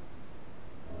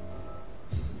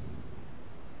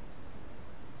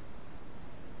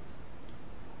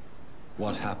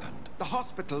 What happened? The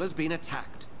hospital has been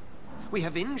attacked. We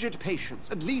have injured patients,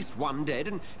 at least one dead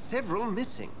and several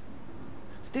missing.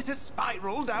 This has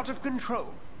spiraled out of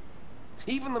control.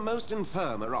 Even the most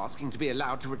infirm are asking to be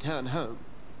allowed to return home.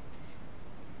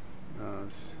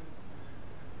 Let's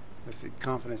see.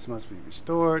 Confidence must be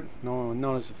restored. No one will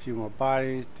notice a few more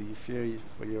bodies. Do you fear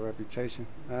for your reputation?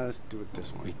 Let's do it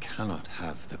this one. We cannot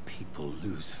have the people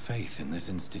lose faith in this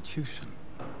institution.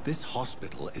 This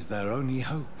hospital is their only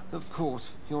hope. Of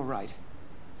course, you're right.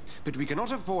 But we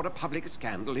cannot afford a public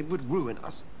scandal. It would ruin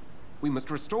us. We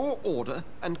must restore order,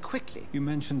 and quickly. You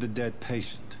mentioned a dead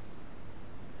patient.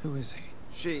 Who is he?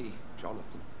 She,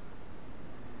 Jonathan.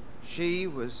 She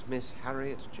was Miss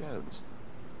Harriet Jones.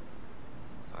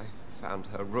 I found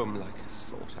her room like a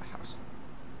slaughterhouse.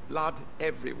 Blood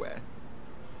everywhere.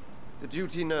 The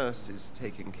duty nurse is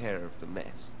taking care of the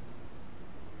mess.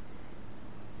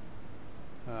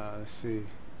 Let's see.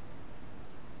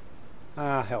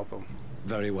 I'll help him.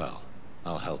 Very well.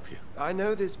 I'll help you. I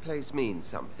know this place means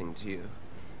something to you.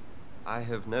 I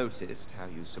have noticed how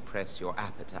you suppress your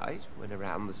appetite when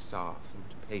around the staff and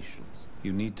patients.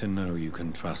 You need to know you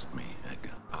can trust me,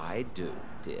 Edgar. I do,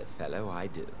 dear fellow, I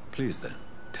do. Please then,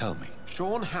 tell me.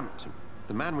 Sean Hampton,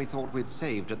 the man we thought we'd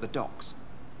saved at the docks.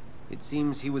 It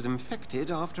seems he was infected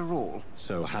after all.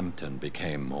 So Hampton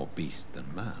became more beast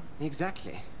than man.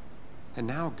 Exactly. And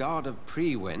now Guard of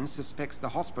Prewen suspects the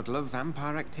hospital of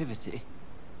vampire activity.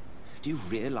 Do you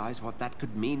realize what that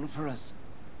could mean for us?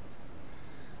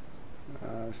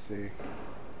 Let's see.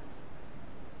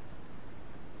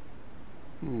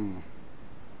 Do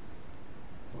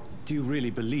you really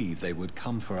believe they would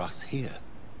come for us here?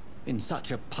 In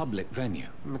such a public venue?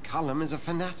 McCullum is a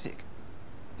fanatic.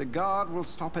 The Guard will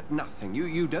stop at nothing.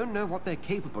 You don't know what they're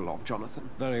capable of, Jonathan.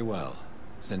 Very well.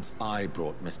 Since I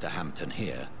brought Mr. Hampton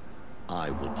here, I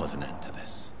will put an end to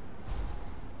this.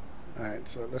 Alright,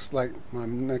 so it looks like my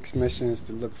next mission is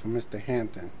to look for Mr.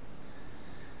 Hampton.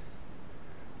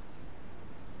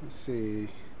 Let's see.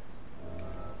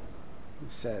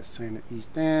 It's at St.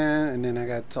 East End, and then I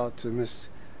got to talk to Miss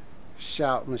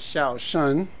Shao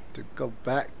Shun to go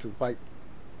back to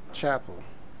Whitechapel.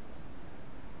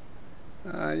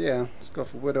 Yeah, let's go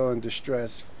for Widow in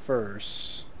Distress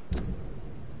first.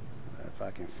 If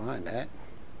I can find that.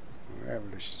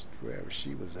 Wherever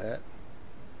she was at.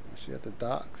 Was she at the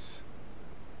docks?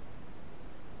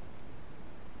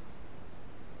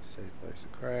 Safe place to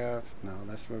craft. No,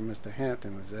 that's where Mr.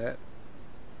 Hampton was at.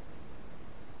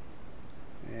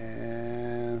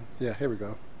 And yeah, here we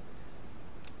go.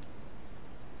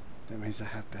 That means I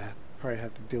probably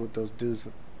have to deal with those dudes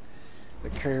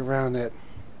that carry around that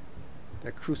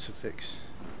crucifix,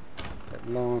 that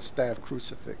long staff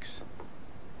crucifix.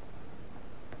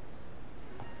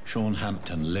 Sean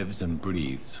Hampton lives and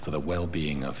breathes for the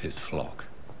well-being of his flock.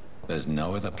 There's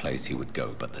no other place he would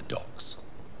go but the docks.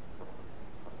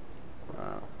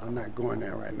 I'm not going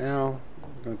there right now.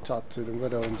 I'm going to talk to the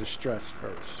Widow in Distress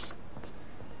first.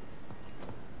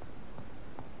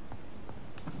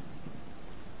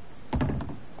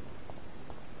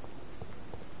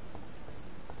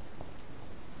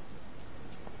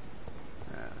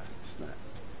 It's not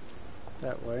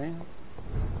that way.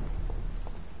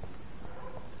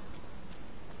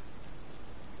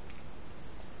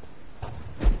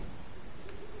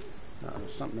 Oh,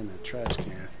 there's something in the trash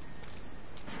can.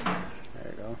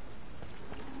 There you go.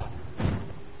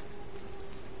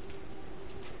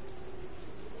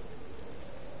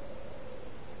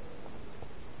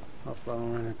 Hopefully I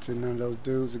don't run into none of those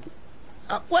dudes again.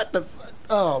 What the?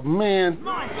 Oh man!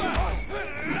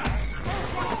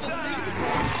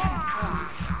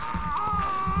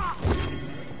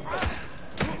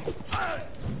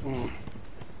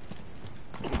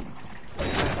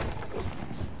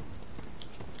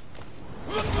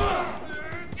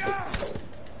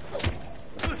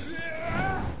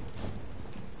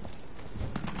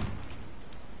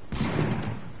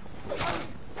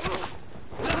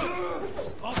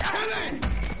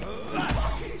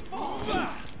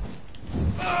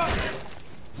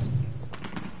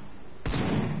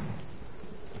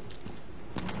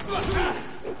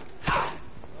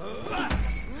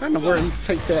 wondering where he'd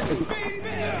take that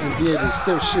and be able to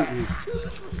still shoot me.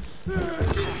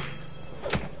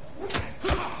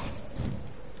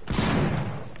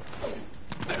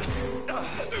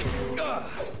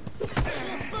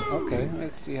 Okay,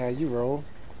 let's see how you roll.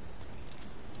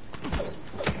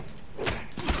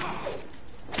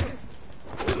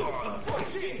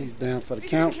 He's down for the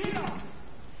count.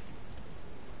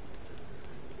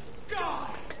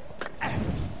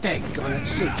 Daggone it,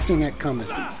 shit, seen that coming.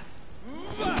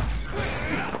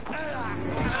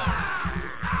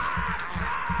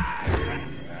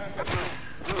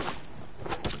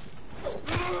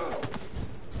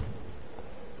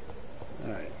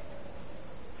 Alright.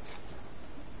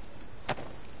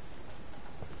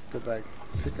 Let's go back,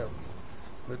 pick up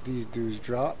what these dudes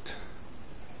dropped.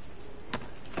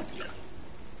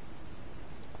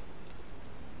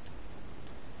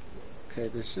 Okay,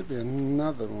 there should be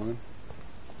another one.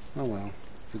 Oh well,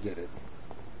 forget it.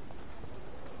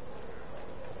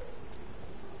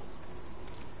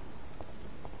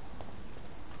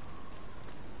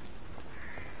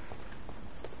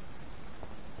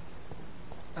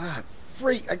 Ah,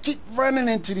 freak! I keep running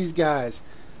into these guys.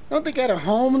 Don't they got a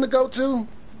home to go to?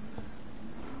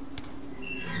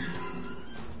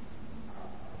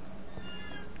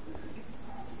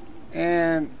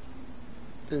 And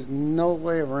there's no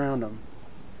way around them.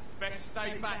 Best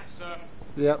stay back, sir.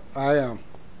 Yep, I am.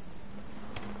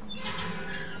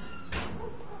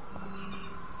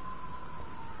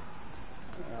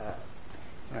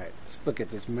 Alright, let's look at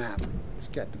this map. It's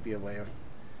got to be a way of...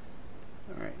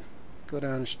 Alright, go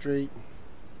down the street.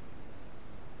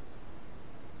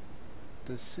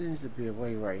 There seems to be a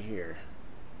way right here.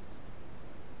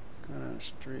 Go down the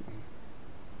street.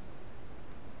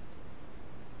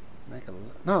 Make a...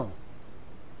 No!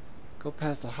 Go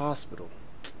past the hospital.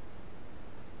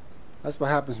 That's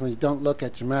what happens when you don't look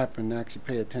at your map and actually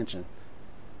pay attention.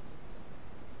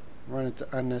 Run into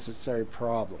unnecessary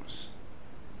problems.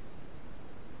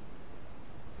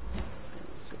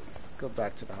 Let's go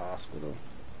back to the hospital.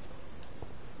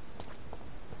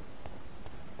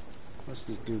 What's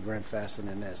this dude run faster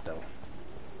than this though?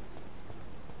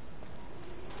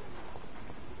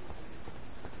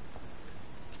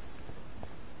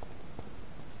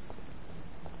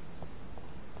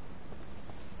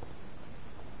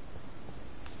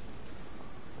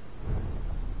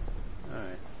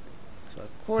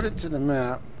 According to the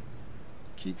map,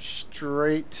 keep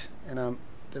straight, and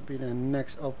there'll be the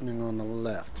next opening on the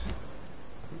left.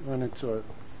 Run into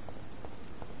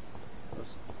I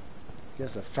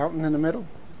guess a fountain in the middle.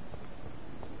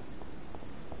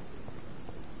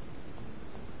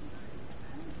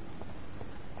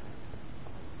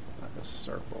 Like a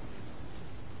circle.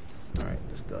 All right,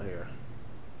 let's go here.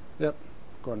 Yep,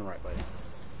 going the right way.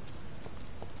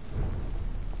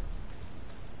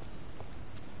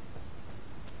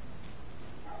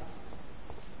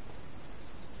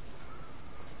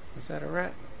 Is that a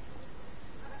rat?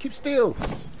 Keep still!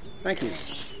 Thank you.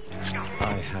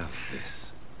 I have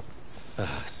this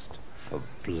thirst for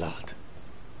blood.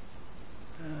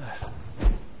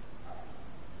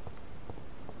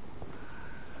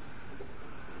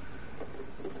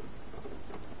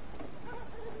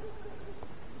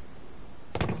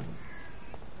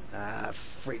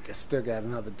 Freak, I still got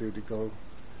another dude to go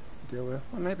deal with.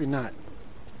 Well, maybe not.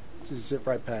 Just zip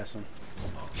right past him.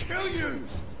 I'll kill you!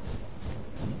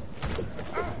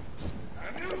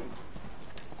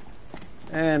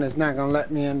 And it's not gonna let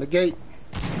me in the gate.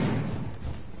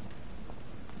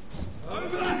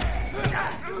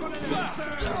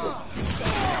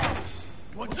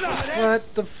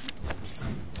 What the f...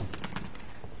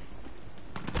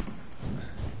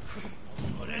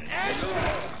 Put an end to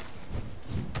it!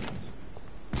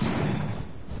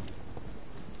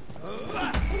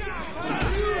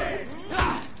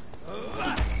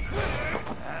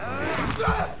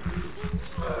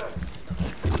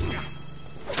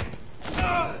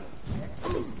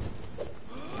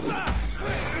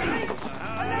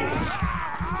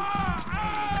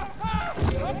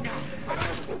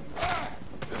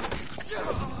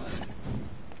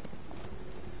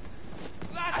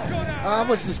 I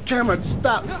wish this camera would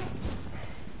stop.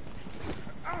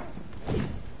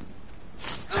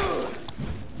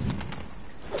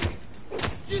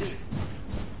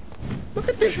 Look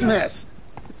at this mess.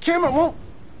 The camera won't...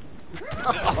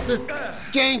 Oh, this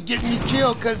game getting me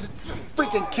killed because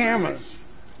freaking cameras.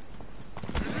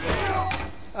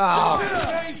 Oh.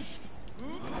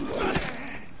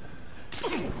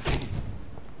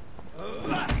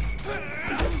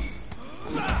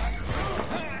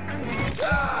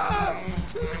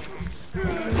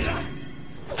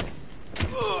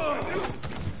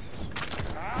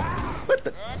 What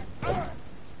the...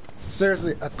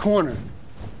 seriously, a corner.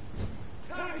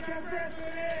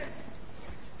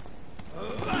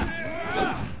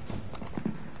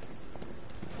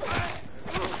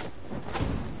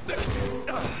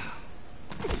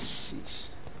 Sheesh.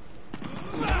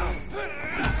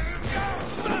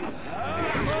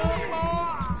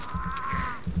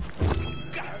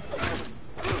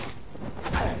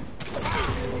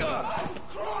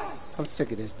 I'm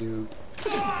sick of this dude.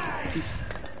 Keeps...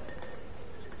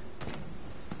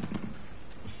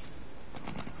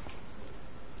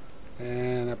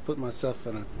 And I put myself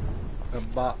in a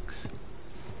box.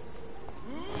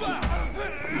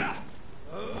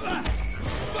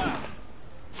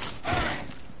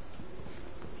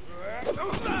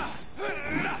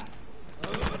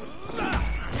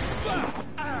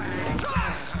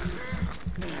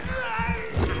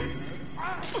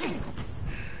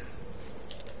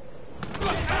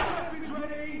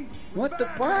 What the?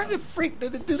 Why the freak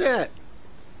did it do that?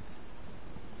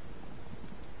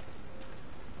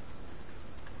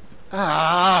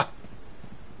 Ah!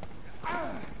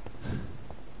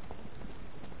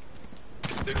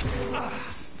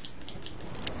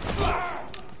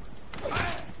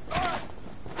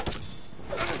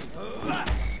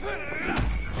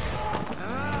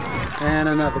 And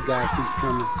another guy keeps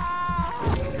coming.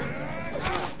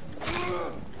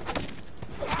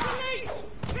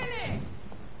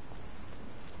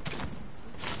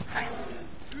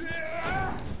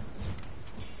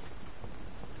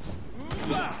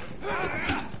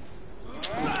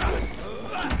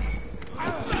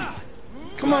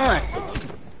 Come on!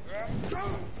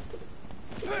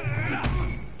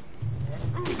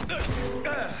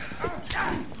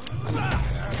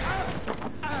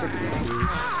 Sick of these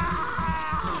dudes.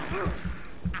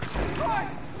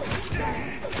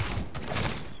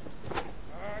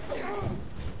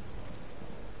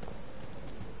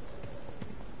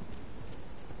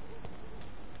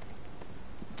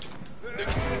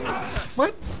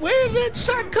 What? Where did that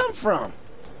shot come from?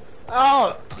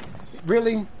 Oh,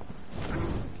 really?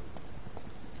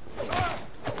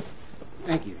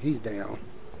 Thank you. He's down.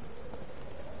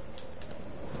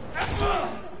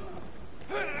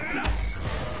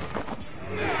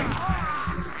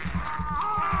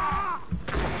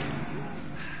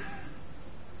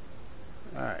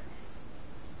 All right.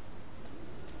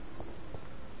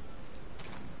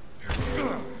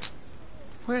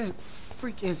 Where the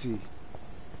freak is he?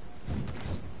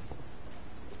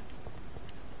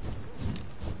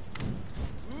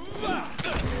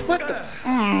 What the?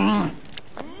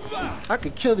 I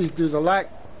could kill these dudes a lot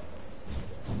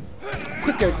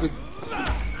quicker.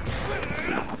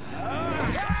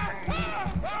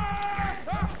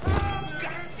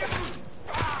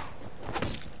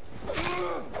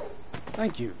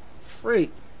 Thank you,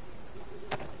 freak.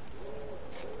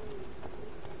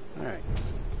 All right.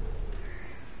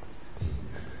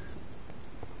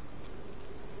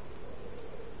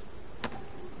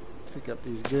 Pick up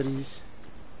these goodies.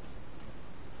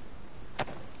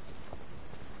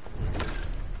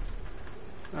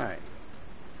 Alright.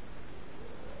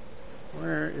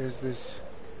 Where is this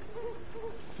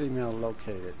female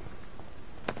located?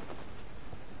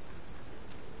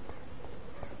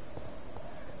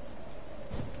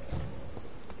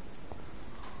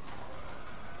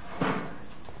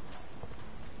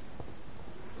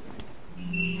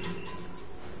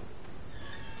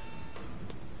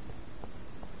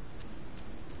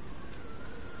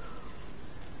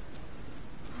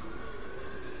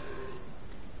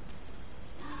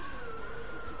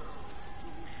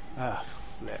 Ah,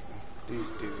 flip. These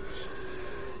dudes.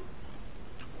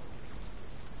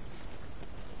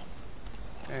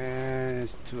 And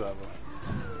it's two of them.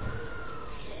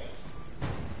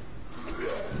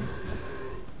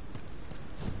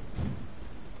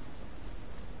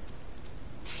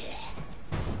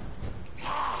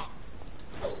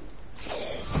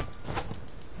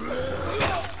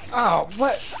 Oh,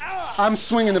 what? I'm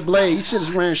swinging the blade. He should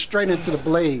have ran straight into the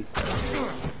blade.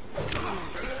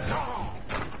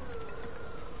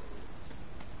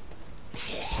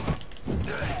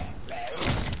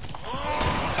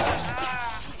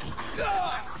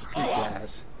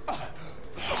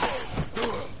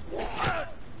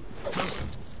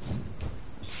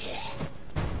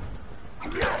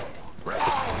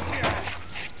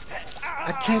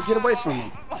 I can't get away from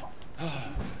him.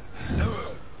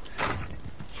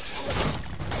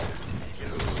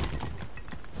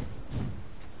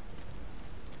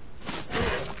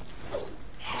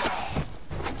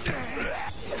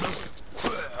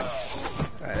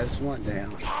 Alright, that's one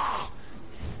down.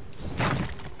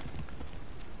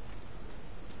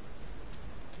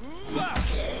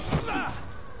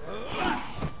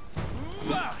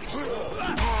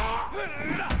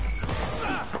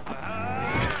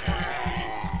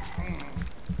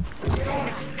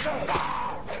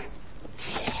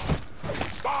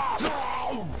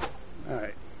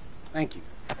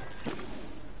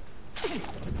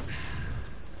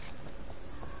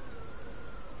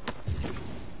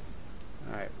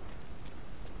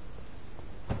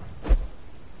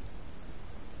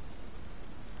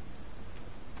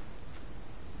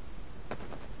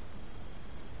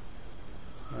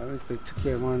 they took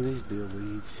care of one of these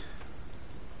dillweeds.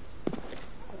 Let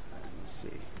me see.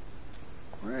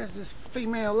 Where is this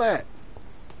female at?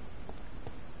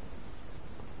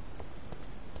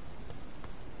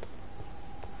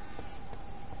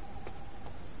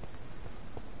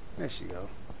 There she go.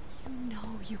 You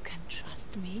know you can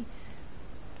trust me.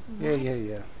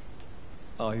 Yeah.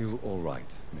 Are you all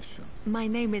right, Miss Shun? My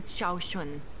name is Xiao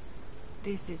Shun.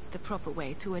 This is the proper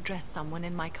way to address someone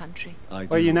in my country.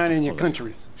 Well, you're not in your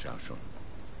country. Xiao Shun.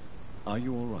 Are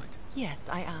you all right? Yes,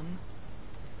 I am.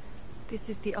 This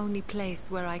is the only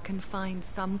place where I can find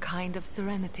some kind of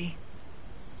serenity.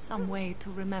 Some way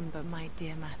to remember my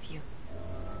dear Matthew.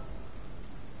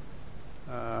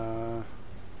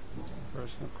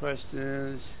 Personal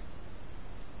questions.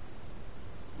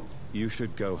 You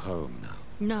should go home now.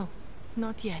 No,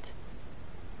 not yet.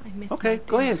 I miss Okay, my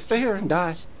go dear ahead. Stay here and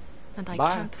die. And I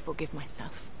Bye. can't forgive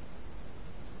myself.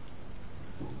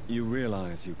 You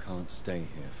realize you can't stay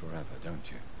here forever,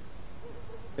 don't you?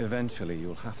 Eventually,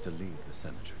 you'll have to leave the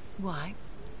cemetery. Why?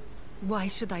 Why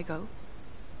should I go?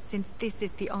 Since this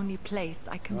is the only place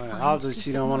I can find Obviously, she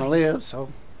peace don't of want to mind. live, so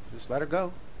just let her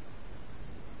go.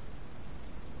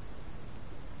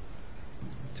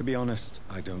 To be honest,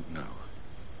 I don't know.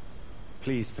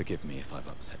 Please forgive me if I've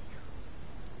upset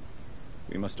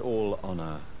you. We must all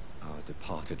honor our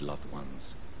departed loved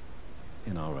ones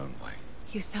in our own way.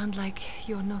 You sound like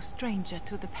you're no stranger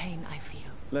to the pain I feel.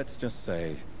 Let's just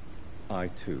say, I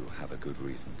too have a good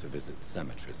reason to visit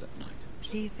cemeteries at night.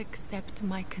 Please accept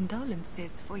my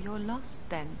condolences for your loss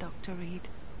then, Dr. Reed.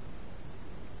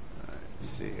 Let's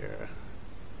see here.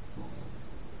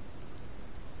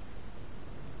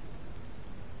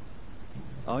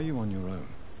 Are you on your own?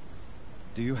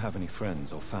 Do you have any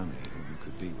friends or family who you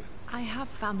could be with? I have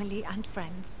family and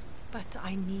friends, but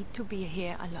I need to be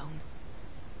here alone.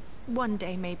 One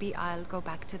day maybe I'll go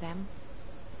back to them,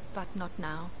 but not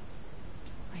now.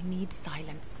 I need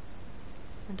silence,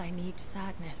 and I need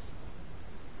sadness.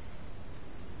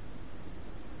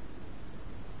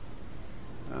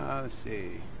 Let's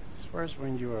see. First,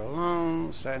 when you are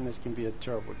alone, sadness can be a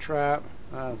terrible trap.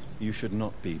 You should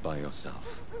not be by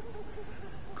yourself.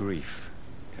 Grief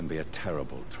can be a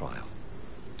terrible trial,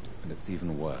 and it's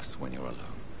even worse when you're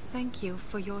alone. Thank you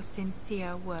for your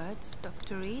sincere words,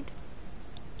 Dr. Reed.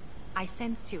 I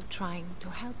sense you trying to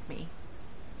help me.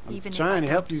 I'm Even trying to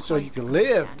help you so you can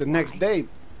live the next day.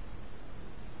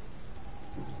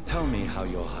 Tell me how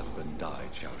your husband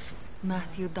died, Xiao Shun.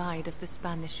 Matthew died of the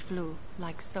Spanish flu,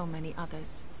 like so many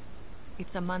others.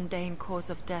 It's a mundane cause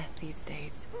of death these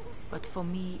days, but for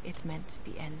me it meant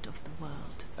the end of the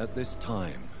world. At this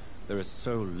time, there is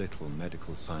so little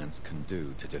medical science can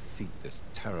do to defeat this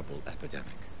terrible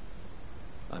epidemic.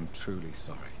 I'm truly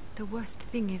sorry. The worst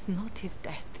thing is not his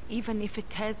death, even if it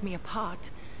tears me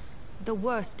apart. The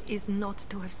worst is not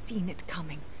to have seen it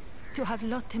coming, to have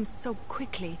lost him so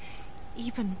quickly,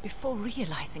 even before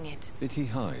realizing it. Did he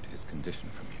hide his condition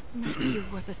from you? Matthew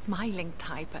was a smiling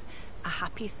type, a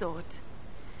happy sort.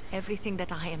 Everything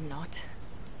that I am not.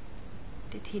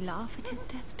 Did he laugh at his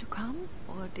death to come,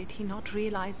 or did he not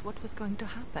realize what was going to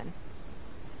happen?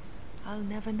 I'll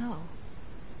never know.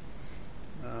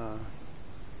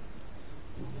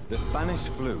 The Spanish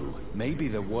flu may be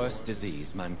the worst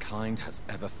disease mankind has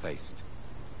ever faced.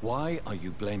 Why are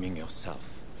you blaming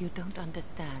yourself? You don't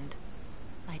understand.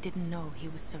 I didn't know he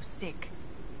was so sick.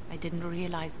 I didn't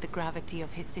realize the gravity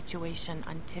of his situation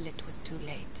until it was too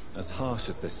late. As harsh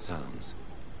as this sounds,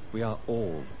 we are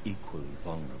all equally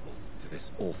vulnerable to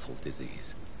this awful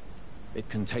disease. It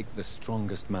can take the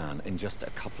strongest man in just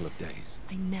a couple of days.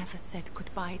 I never said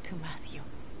goodbye to Matthew.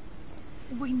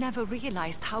 We never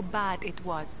realized how bad it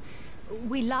was.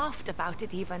 We laughed about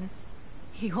it even.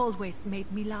 He always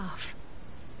made me laugh.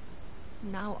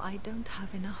 Now I don't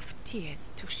have enough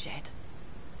tears to shed.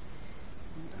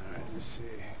 Alright, let's see.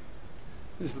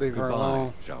 Just leave her Goodbye,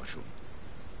 alone. Xiao Shun.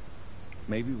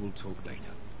 Maybe we'll talk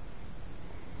later.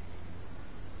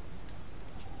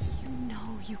 You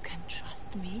know you can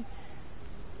trust me.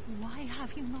 Why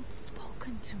have you not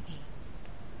spoken to me?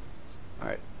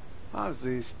 Alright.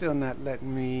 Obviously, it's still not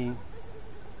letting me...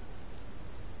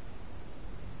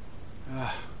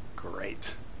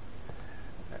 great.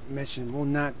 That mission will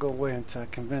not go away until I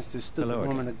convince this stupid Hello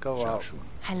woman again, to go Xiao out. Shun.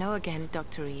 Hello again,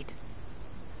 Dr. Reed.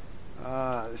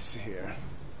 Let's see here.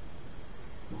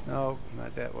 No,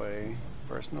 not that way.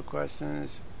 Personal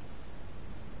questions.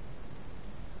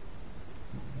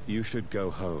 You should go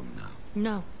home now.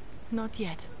 No, not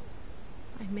yet.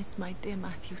 I miss my dear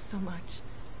Matthew so much,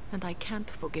 and I can't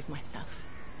forgive myself.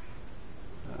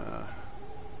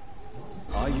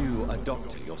 Are you a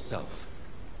doctor yourself?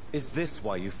 Is this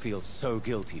why you feel so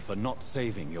guilty for not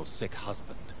saving your sick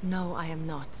husband? No, I am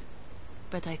not.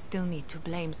 But I still need to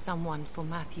blame someone for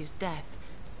Matthew's death.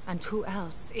 And who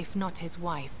else, if not his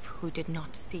wife, who did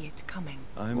not see it coming?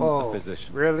 I'm a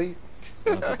physician. Really?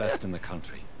 One of the best in the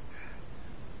country.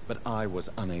 But I was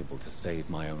unable to save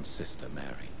my own sister,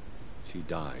 Mary. She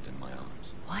died in my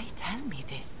arms. Why tell me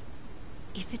this?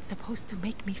 Is it supposed to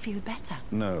make me feel better?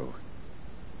 No.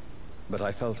 But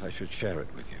I felt I should share it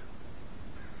with you,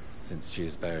 since she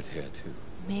is buried here too.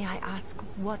 May I ask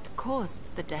what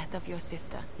caused the death of your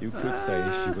sister? You could say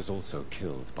she was also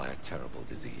killed by a terrible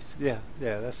disease. Yeah,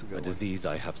 that's a good one. A disease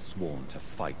I have sworn to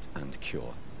fight and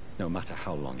cure, no matter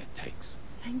how long it takes.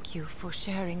 Thank you for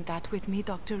sharing that with me,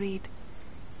 Dr. Reed.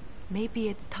 Maybe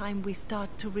it's time we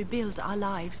start to rebuild our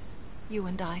lives, you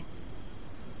and I.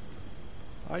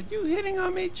 Are you hitting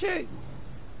on me, chick?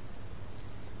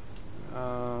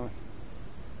 I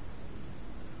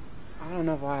don't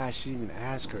know why I should even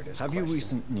ask her this Have question. you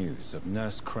recent news of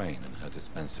Nurse Crane and her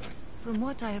dispensary? From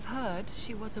what I have heard,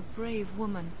 she was a brave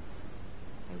woman.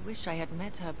 I wish I had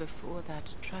met her before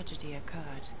that tragedy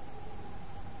occurred.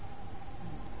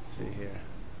 Let's see here.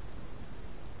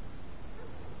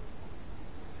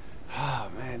 Oh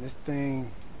man, this thing.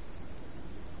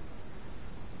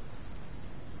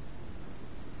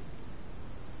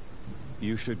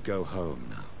 You should go home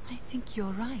now. I think you're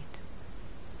right.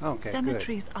 Okay,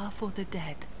 Cemeteries are for the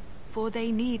dead, for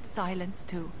they need silence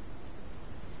too.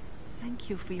 Thank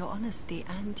you for your honesty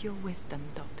and your wisdom,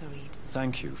 Dr. Reed.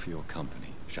 Thank you for your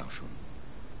company, Xiaoshun.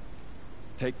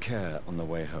 Take care on the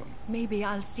way home. Maybe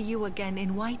I'll see you again in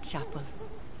Whitechapel.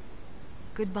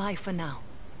 Goodbye for now.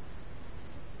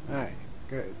 Alright,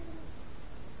 good.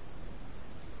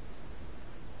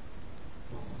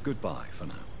 Goodbye for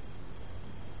now.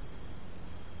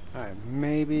 Alright,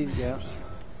 maybe, yeah.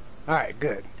 Alright,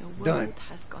 good. The world Done.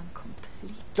 has gone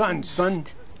completely Done, son.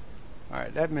 mad.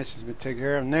 Alright, that mission's been taken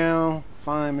care of. Now,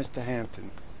 find Mr.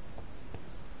 Hampton.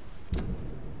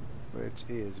 Which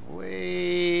is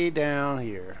way down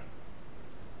here.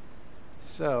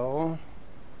 So,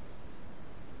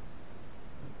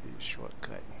 that'd be a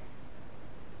shortcut.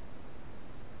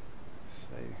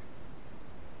 Say,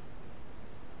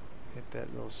 hit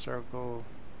that little circle.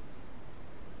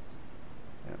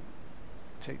 Yep.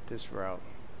 Take this route.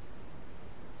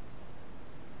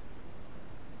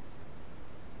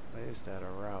 Is that a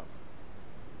route?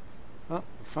 Well,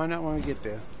 we'll find out when we get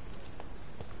there.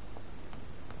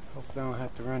 Hopefully I don't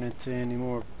have to run into any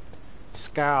more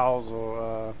scowls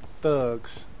or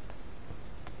thugs.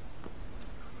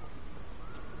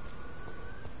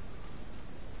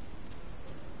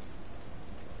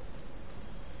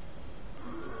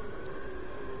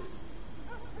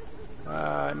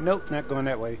 Nope, not going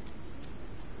that way.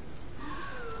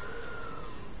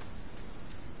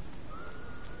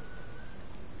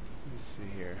 Let's see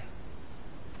here.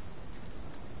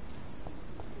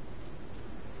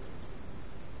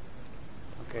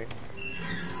 Okay.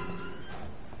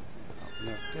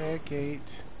 Open up that gate.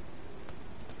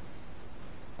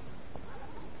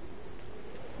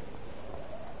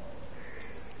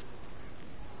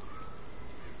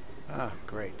 Ah,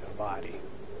 great, a body.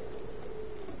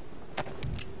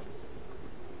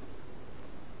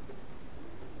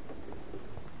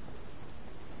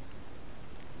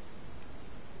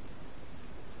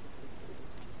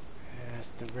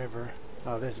 That's the river.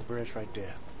 Oh, there's a bridge right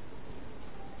there.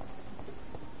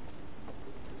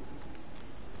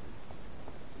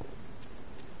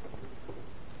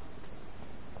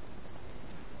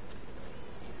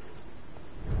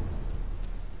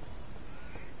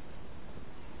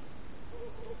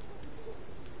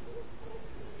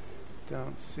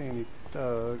 Don't see any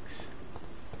thugs.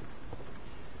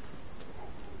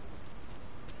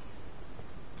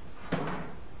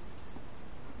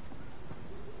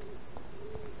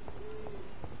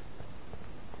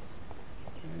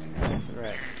 That's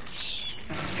right.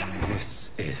 This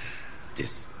is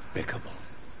despicable.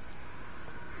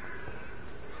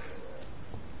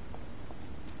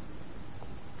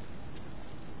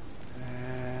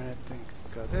 I think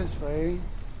go this way.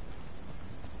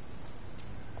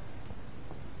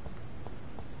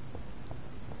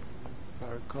 If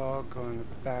I recall, go in the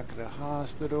back of the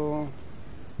hospital.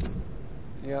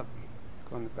 Yep,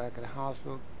 go in the back of the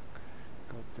hospital.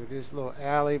 Go through this little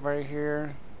alley right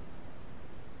here.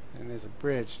 And there's a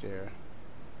bridge there.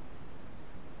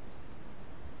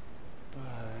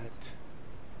 But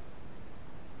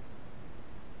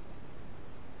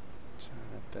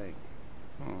trying to think.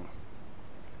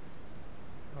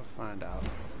 I'll find out.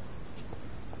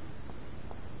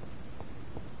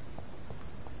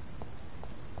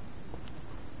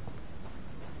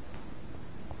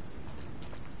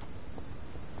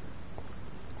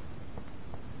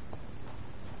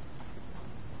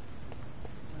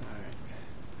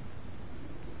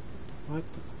 What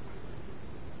the?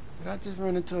 Did I just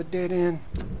run into a dead end?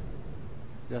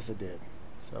 Yes, I did.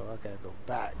 So I gotta go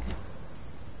back.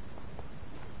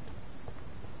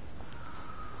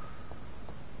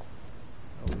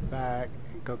 Go back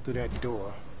and go through that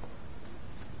door.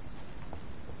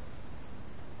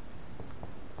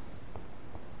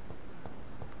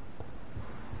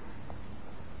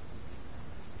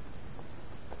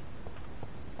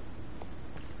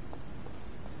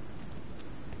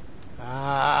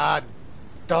 Ah,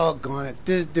 doggone it.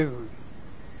 This dude.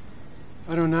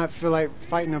 I do not feel like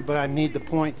fighting him, but I need the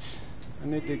points. I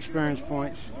need the experience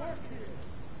points.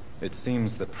 It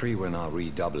seems the Priwen are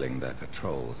redoubling their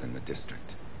patrols in the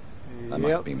district. I Yep.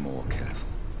 must be more careful.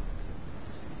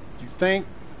 You think?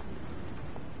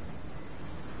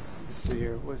 Let's see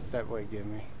here. What's that way give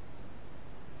me?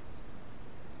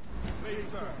 Please,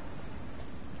 sir.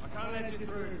 I can't let you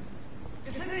through.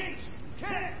 It's an inch!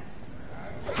 Get it!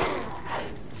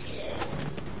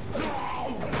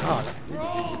 Oh, that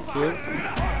was easy to kill.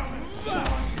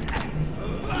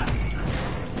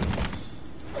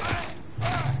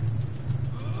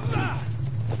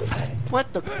 What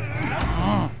the?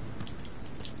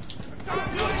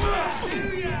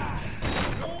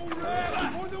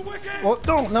 Oh,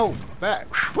 don't no back.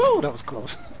 Whoa, that was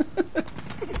close.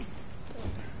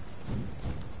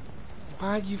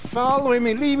 Why are you following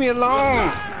me? Leave me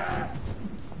alone.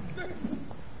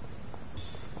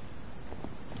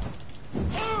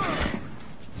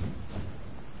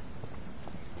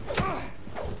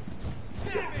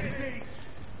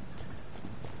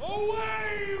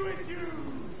 Away with you!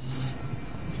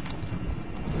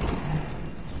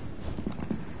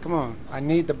 Come on, I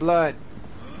need the blood.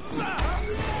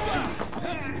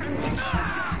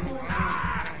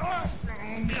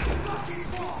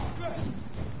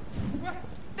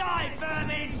 Die,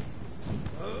 vermin!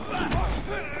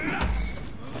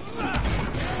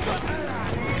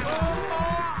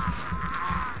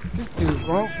 This dude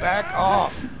won't back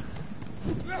off.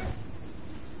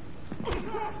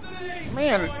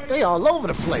 Man, they all over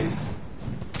the place.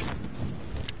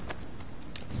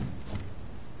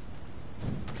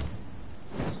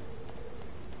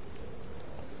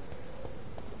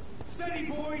 Steady,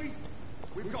 boys!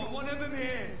 We've got one of them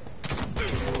here!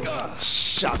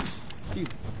 Shucks. You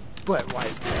butt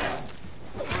wipe.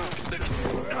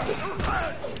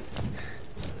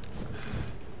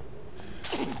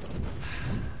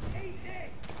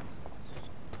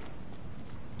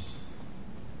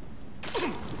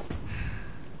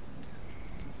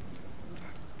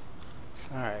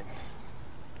 All right.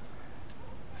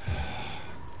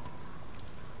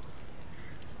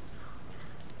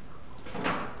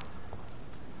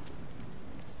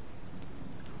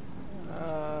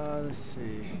 Let's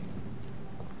see.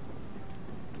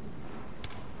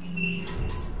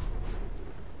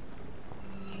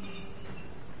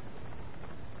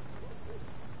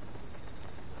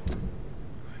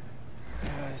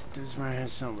 This dude's right here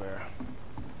somewhere.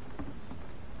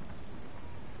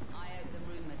 I hope the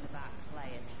rumors about Clay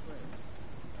are true.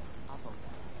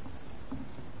 Otherwise...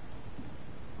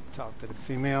 Talk to the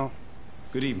female.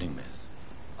 Good evening, miss.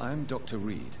 I'm Dr.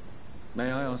 Reed. May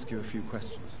I ask you a few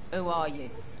questions? Who are you?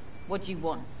 What do you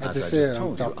want? I As just I just said, I'm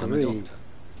told you, Dr. I'm a Reed. doctor.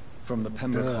 From the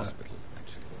Pembroke Duh. Hospital,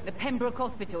 actually. The Pembroke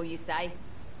Hospital, you say?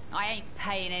 I ain't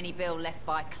paying any bill left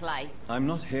by Clay. I'm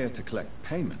not here to collect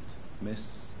payment,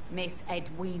 miss. Miss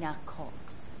Edwina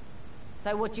Cox.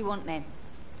 So what do you want then?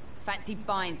 Fancy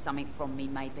buying something from me,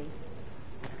 maybe?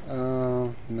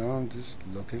 No, I'm just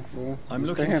looking for. I'm Mr.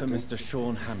 looking Hampton. for Mr.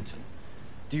 Sean Hampton.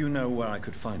 Do you know where I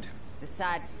could find him? The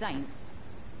sad saint?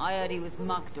 I heard he was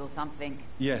mugged or something.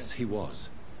 Yes, he was.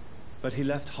 But he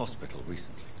left hospital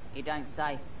recently. You don't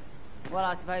say. Well,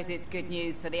 I suppose it's good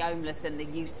news for the homeless and the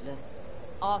useless.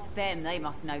 Ask them, they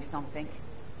must know something.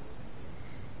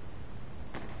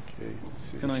 Okay, let's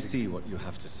see. Can I see what you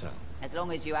have to sell? As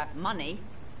long as you have money,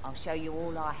 I'll show you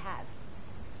all I have.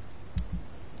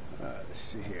 Let's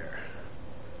see here.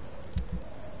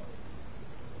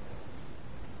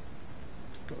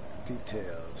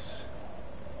 Details.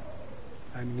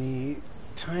 I need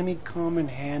tiny common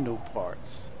handle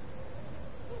parts.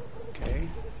 Okay.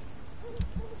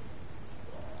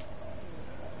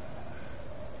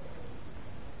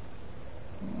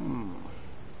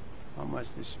 How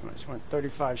much this one? It's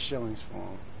 35 shillings for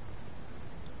them.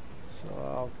 So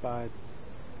I'll buy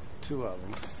 2 of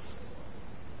them.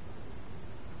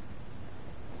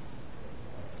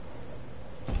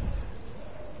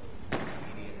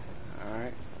 All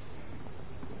right.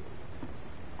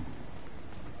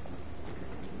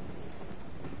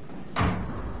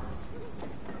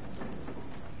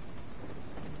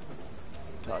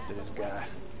 Talk to this guy.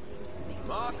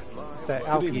 It's that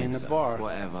alky in the bar.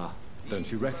 Whatever. Don't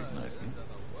you recognize me?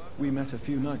 We met a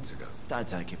few nights ago. Don't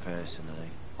take it personally.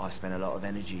 I spent a lot of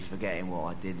energy forgetting what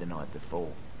I did the night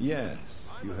before.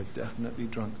 Yes, you had definitely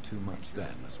drunk too much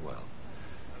then as well.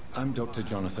 I'm Dr.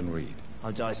 Jonathan Reed.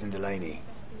 I'm Jason Delaney.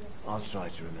 I'll try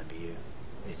to remember you.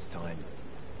 This time.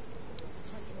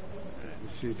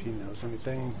 Let's see if he knows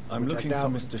anything. I'm looking for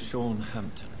Mr. Sean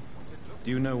Hampton.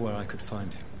 Do you know where I could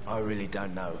find him? I really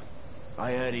don't know.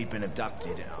 I heard he'd been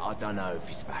abducted. I don't know if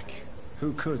he's back.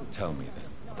 Who could tell me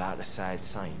then? About the sad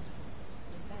saint.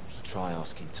 Try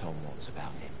asking Tom Watts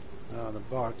about him. Oh, the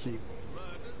barkeep.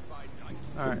 All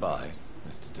right. Goodbye,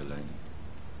 Mr. Delaney.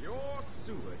 Your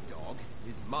sewer dog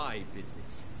is my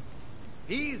business.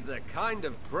 He's the kind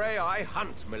of prey I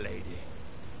hunt, milady.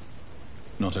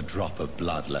 Not a drop of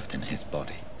blood left in his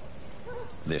body.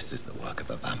 This is the work of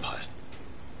a vampire.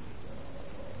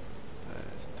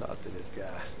 Let's talk to this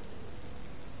guy.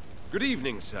 Good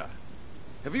evening, sir.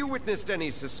 Have you witnessed any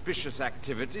suspicious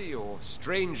activity or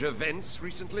strange events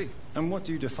recently? And what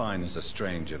do you define as a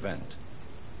strange event?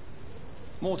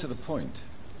 More to the point,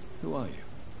 who are you?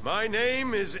 My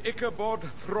name is Ichabod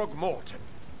Throgmorton,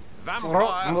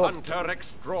 vampire hunter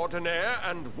extraordinaire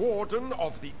and warden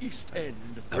of the East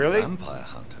End. Really? A vampire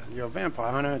hunter? You're a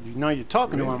vampire hunter. You know you're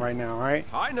talking to him right now, right?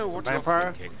 I know what you're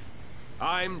thinking.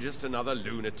 I'm just another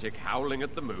lunatic howling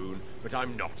at the moon, but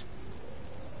I'm not.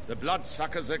 The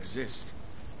bloodsuckers exist,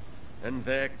 and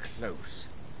they're close.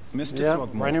 Mr.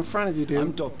 Throgmorton, right in front of you, dude.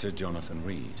 I'm Dr. Jonathan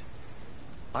Reed.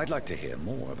 I'd like to hear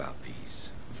more about these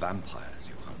vampires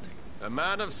you're hunting. A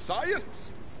man of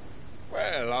science?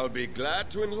 Well, I'll be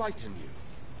glad to enlighten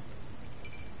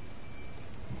you.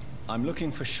 I'm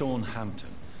looking for Sean Hampton.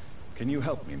 Can you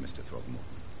help me, Mr. Throgmorton?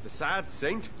 The sad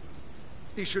saint?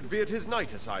 He should be at his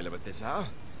night asylum at this hour,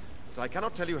 but I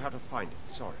cannot tell you how to find it,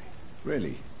 sorry.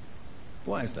 Really?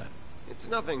 Why is that? It's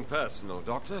nothing personal,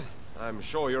 Doctor. I'm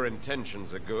sure your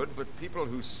intentions are good, but people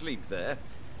who sleep there,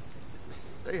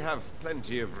 they have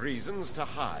plenty of reasons to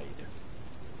hide.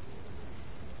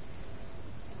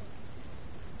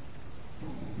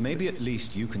 Maybe at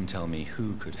least you can tell me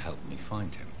who could help me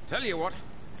find him. Tell you what,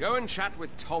 go and chat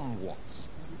with Tom Watts.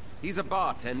 He's a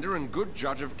bartender and good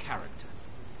judge of character.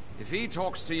 If he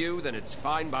talks to you, then it's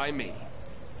fine by me.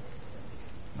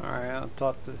 Alright, I'll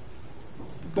talk to the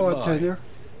bartender.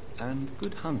 And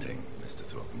good hunting, Mr.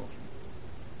 Throgmorton.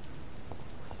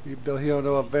 Even though he don't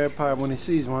know a vampire when he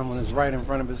sees one, when it's right in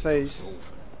front of his face.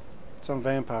 Some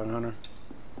vampire hunter.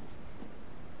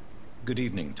 Good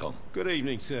evening, Tom. Good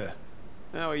evening, sir.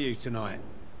 How are you tonight?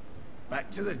 Back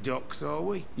to the docks, are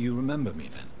we? You remember me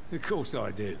then? Of course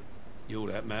I do. You're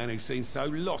that man who seemed so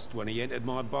lost when he entered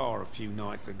my bar a few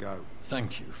nights ago.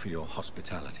 Thank you for your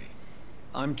hospitality.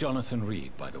 I'm Jonathan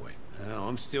Reed, by the way.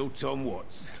 I'm still Tom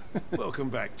Watts. Welcome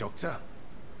back, Doctor.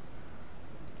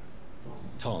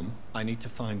 Tom, I need to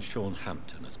find Sean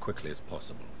Hampton as quickly as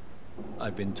possible.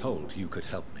 I've been told you could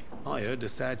help me. I heard the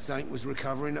sad saint was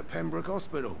recovering at Pembroke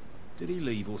Hospital. Did he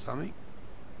leave or something?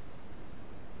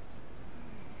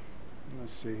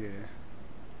 Let's see here.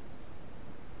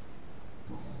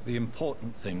 The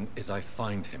important thing is I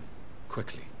find him.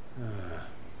 Quickly.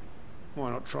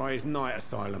 Why not try his night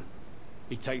asylum?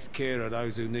 He takes care of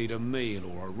those who need a meal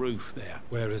or a roof there.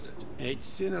 Where is it?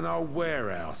 It's in an old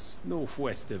warehouse,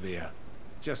 northwest of here.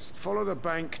 Just follow the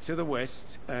bank to the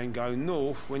west and go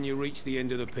north when you reach the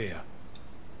end of the pier.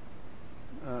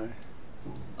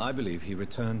 I believe he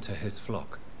returned to his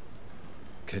flock.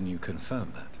 Can you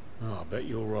confirm that? Oh, I bet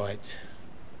you're right.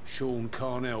 Sean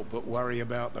can't help but worry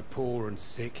about the poor and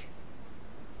sick.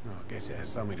 Oh, I guess it has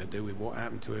something to do with what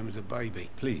happened to him as a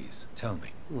baby. Please, tell me.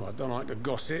 Well, I don't like to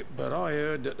gossip, but I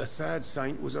heard that the sad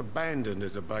saint was abandoned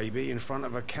as a baby in front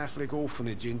of a Catholic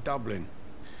orphanage in Dublin.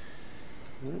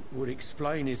 Would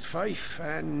explain his faith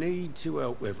and need to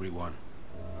help everyone.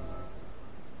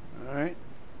 Alright.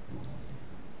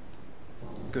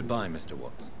 Goodbye, Mr.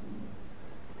 Watts.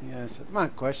 Yes, my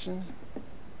question.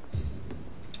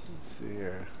 Let's see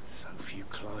here. So few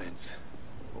clients.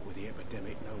 What with the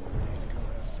epidemic, no one dares go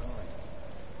outside.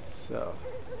 So.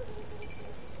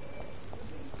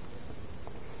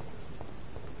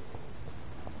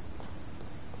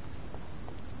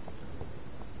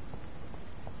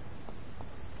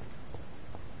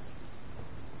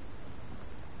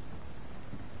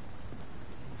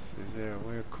 Is there a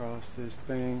way across this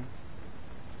thing?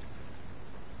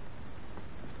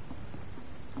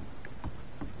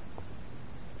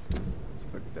 Let's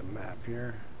look at the map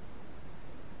here.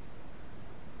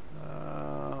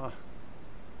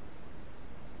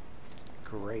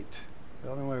 Great. The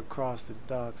only way across the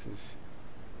docks is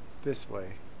this way.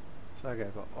 So I gotta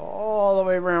go all the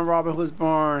way around Robin Hood's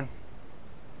barn.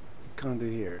 peek under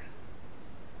here.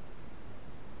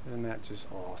 Isn't that just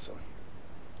awesome?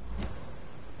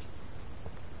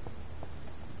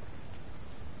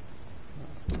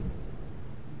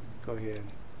 Go ahead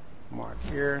and mark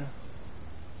here.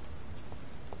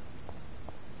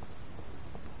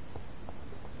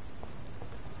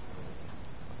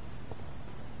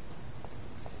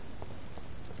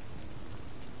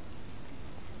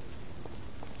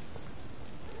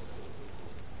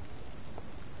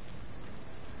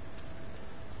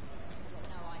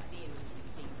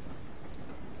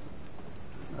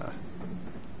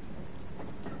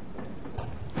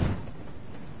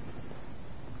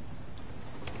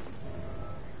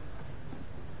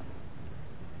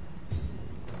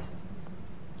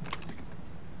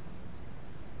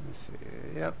 Let's see.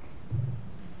 Yep.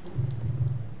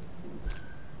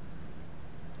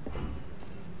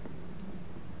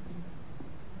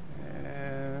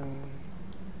 And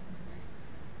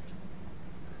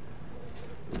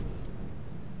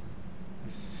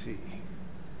let's see.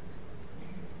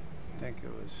 I think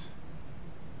it was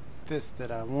this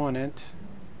that I wanted.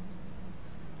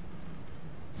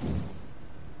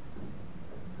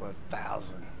 For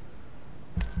 1,000.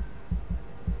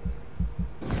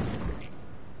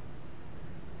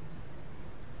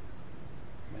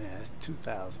 Man, that's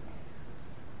 2,000.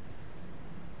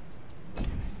 Go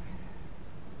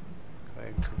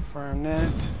ahead and confirm that.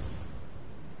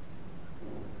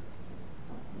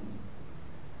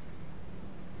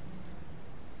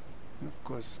 And of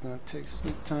course, it's gonna take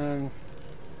sweet time.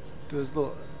 Do this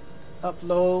little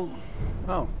upload.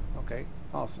 Oh, okay,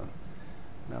 awesome.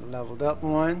 Now leveled up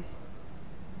one.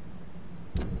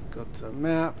 Go to a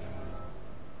map.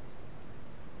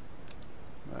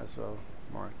 Might as well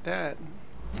mark that.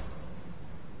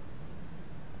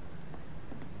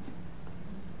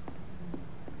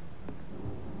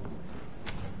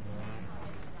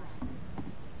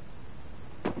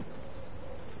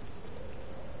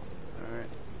 Alright,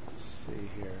 let's see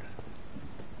here.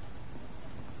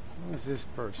 Who is this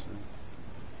person?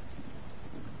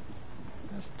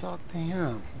 Let's talk to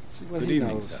him. Let's see what Good he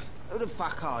evening, knows. sir. Who the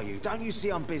fuck are you? Don't you see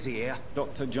I'm busy here?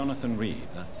 Dr. Jonathan Reed,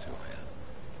 that's who I am.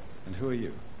 And who are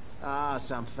you? Ah,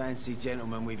 some fancy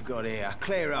gentleman we've got here.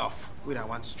 Clear off. We don't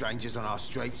want strangers on our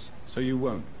streets. So you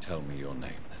won't tell me your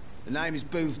name, then? The name is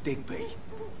Booth Digby.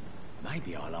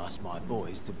 Maybe I'll ask my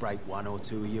boys to break one or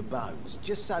two of your bones,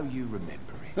 just so you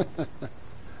remember it.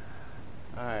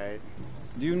 Alright.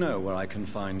 Do you know where I can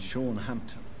find Sean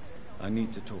Hampton? I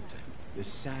need to talk to him. The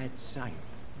sad saint.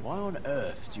 Why on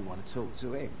earth do you want to talk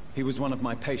to him? He was one of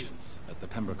my patients at the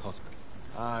Pembroke Hospital.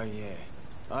 Oh, yeah.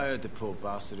 I heard the poor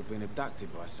bastard had been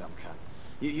abducted by some cunt.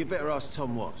 You better ask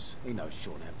Tom Watts. He knows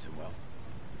Sean Hampton well.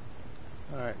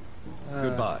 Alright.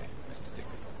 Goodbye, Mr.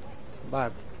 Digby.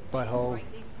 Bye, butthole.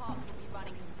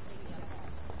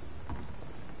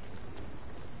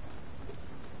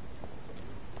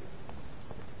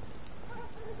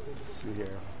 Let's see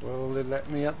here. Will it let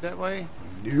me up that way?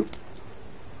 Nope.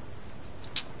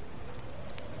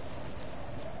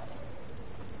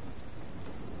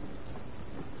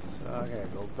 So I gotta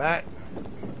go back.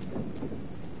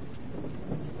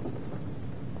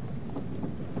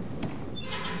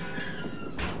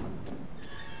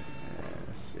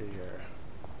 Let's see here.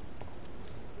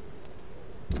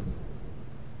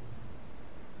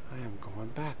 I am going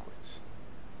backwards.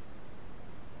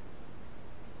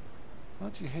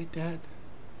 Don't you hate that?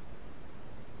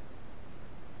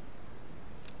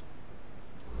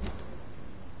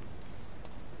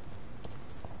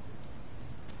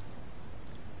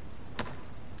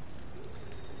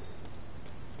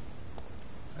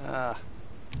 I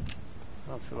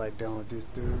don't feel like dealing with this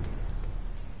dude.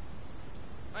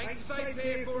 Ain't safe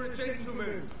here for a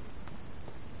gentleman.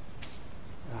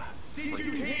 Did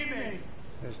you hear me?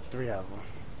 There's 3 of them.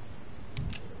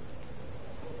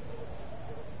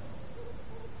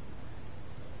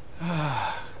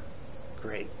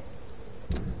 Great.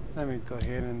 Let me go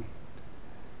ahead and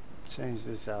change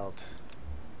this out.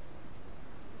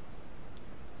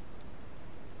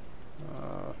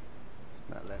 It's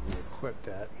not letting me equip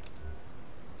that.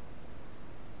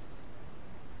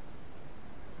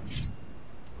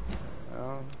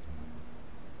 Well,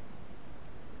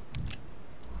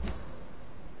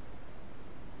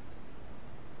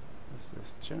 what's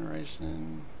this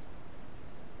generation?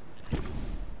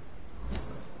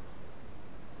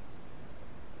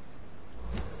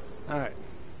 All right.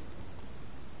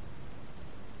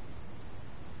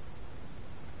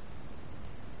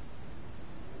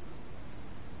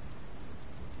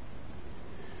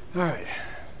 All right.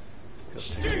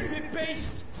 Let's go. Stupid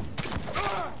beast!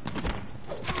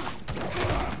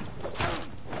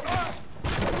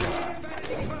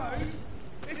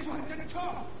 This one's a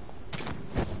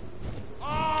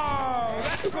Oh,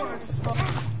 that's gonna smell.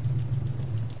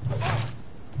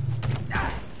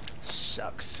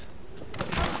 Shucks.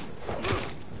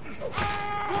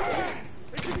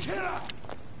 It's a killer.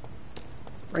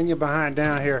 Bring your behind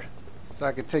down here so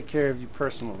I can take care of you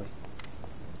personally.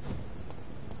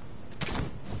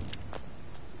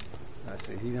 I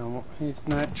see he's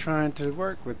not trying to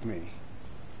work with me.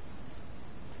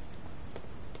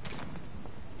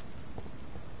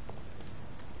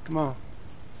 Come on,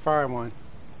 fire one.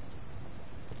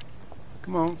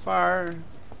 Come on, fire.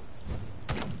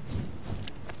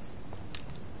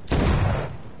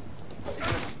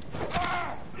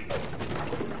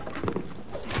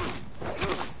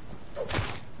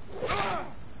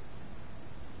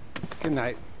 Good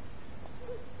night.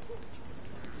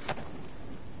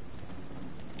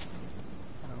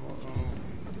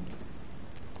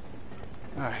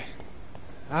 Alright.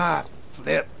 Ah,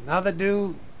 flip. Another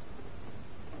dude.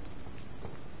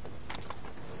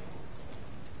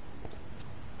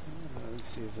 Let's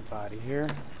see, there's a body here.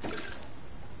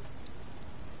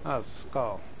 Oh, it's a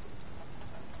skull.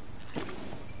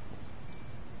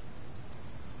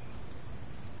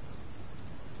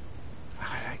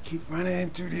 I keep running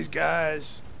into these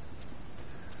guys.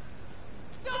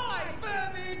 Die,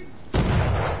 vermin!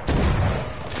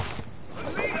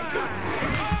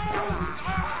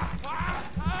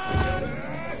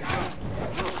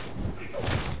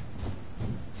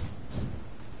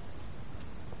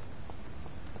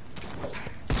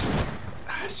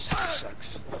 Ah,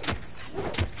 shucks.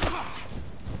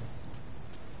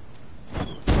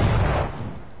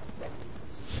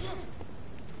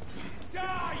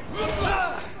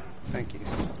 Thank you.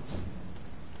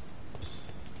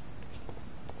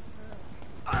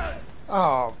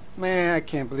 Oh, man, I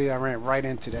can't believe I ran right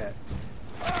into that.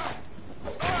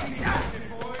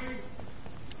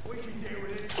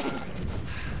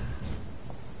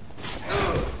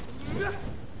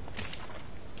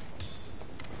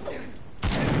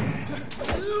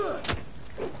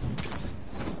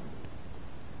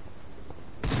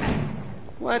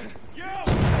 What?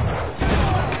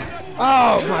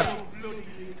 Oh, my...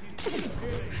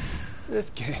 This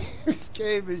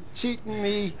game is cheating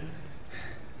me.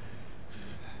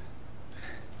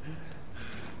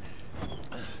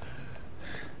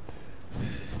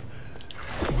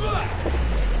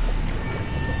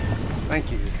 Thank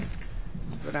you.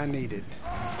 That's what I needed.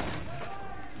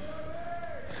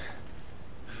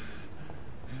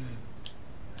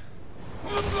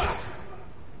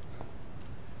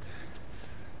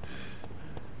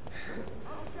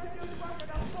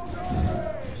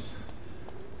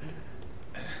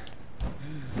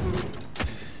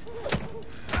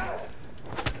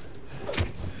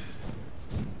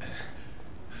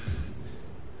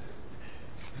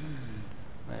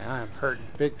 Man, I am hurting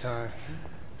big time.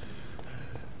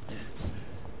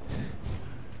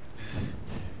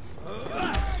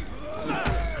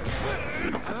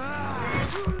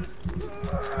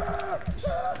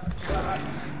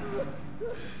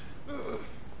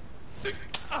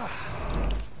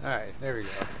 Alright, there we go.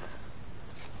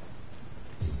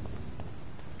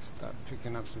 Stop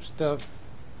picking up some stuff.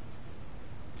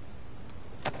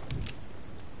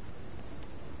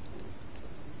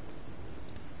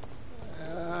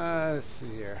 Let's see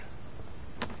here.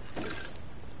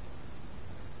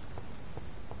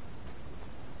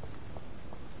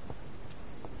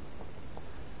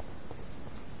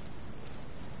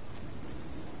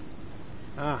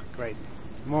 Ah, great.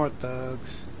 More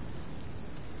thugs.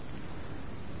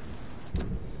 Let's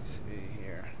see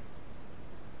here.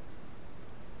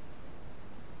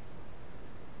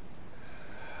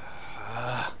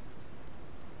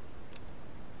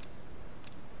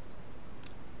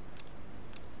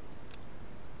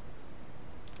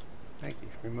 Thank you.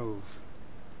 Remove.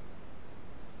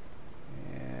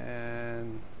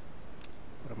 And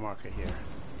put a marker here.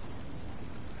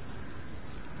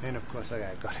 And of course I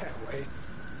gotta go that way.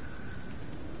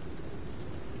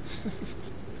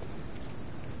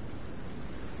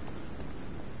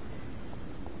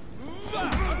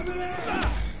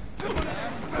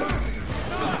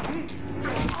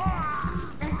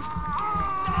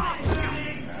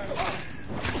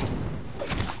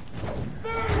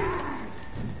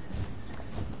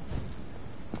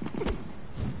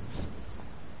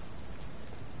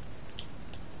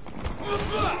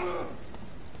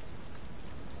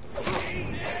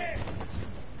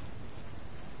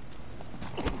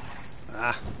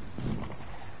 Ah.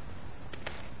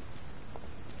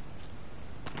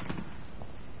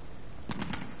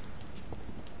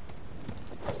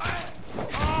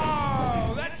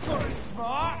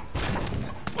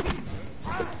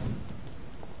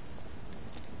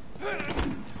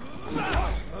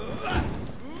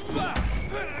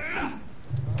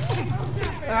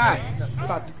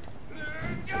 about to...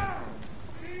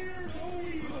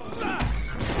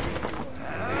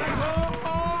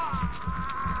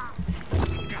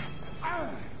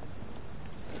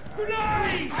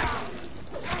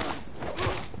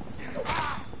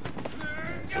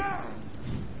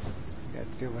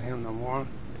 Can't deal with him no more.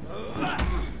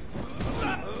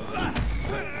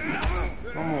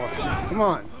 One more. Come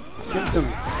on. Give it to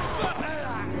me.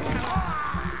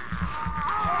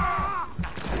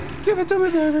 Give it to me,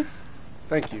 baby.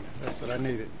 Thank you. That's what I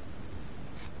needed.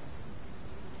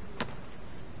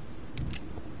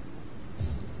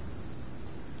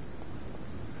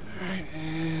 Alright,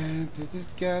 and did this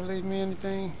guy leave me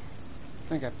anything? I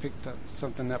think I picked up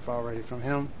something up already from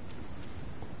him.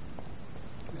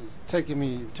 It's taking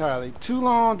me entirely too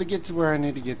long to get to where I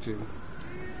need to get to.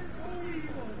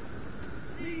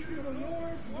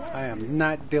 I am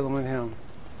not dealing with him.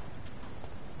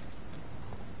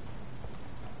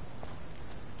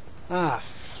 Ah,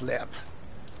 flip.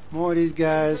 More of these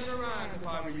guys.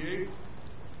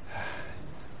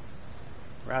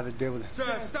 Rather deal with it.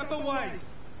 Sir, step away!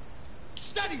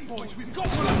 Steady, boys, we've got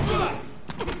one.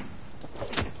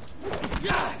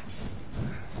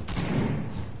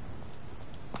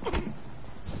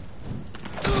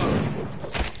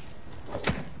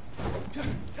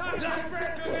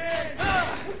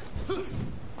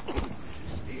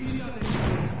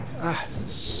 Ah,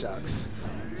 shucks.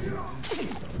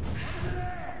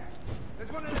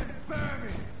 There's one of them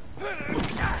vermin.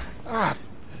 Ah.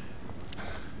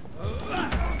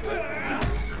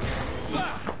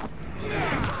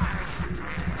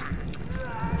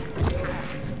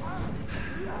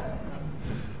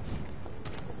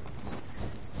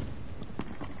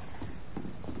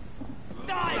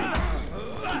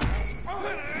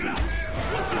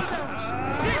 Watch yourselves!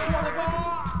 Here's one of them!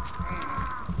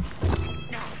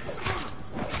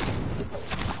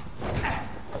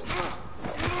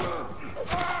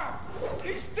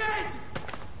 He's dead!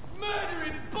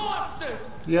 Murdering bastard!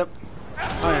 Yep,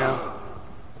 I am.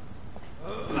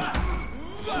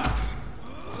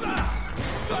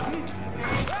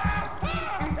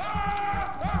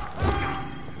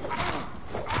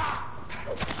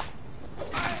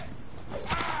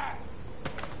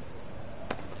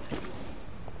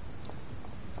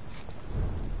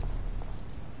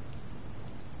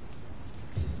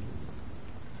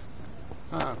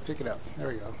 Ah, pick it up. There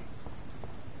we go.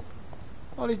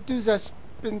 All these dudes that's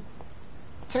been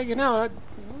taken out.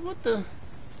 What the?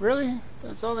 Really?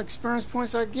 That's all the experience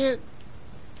points I get?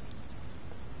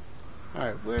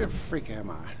 Alright, where the freak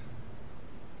am I?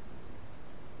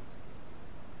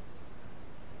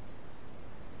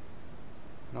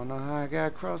 I don't know how I got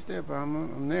across there, but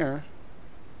I'm there.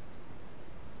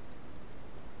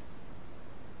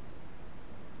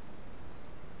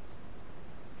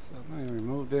 So let me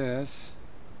remove this.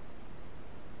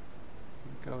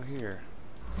 Go here.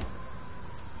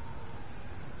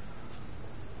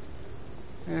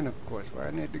 And of course, where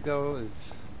I need to go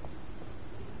is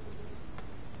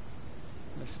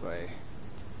this way.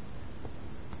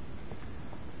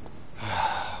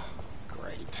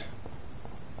 Great.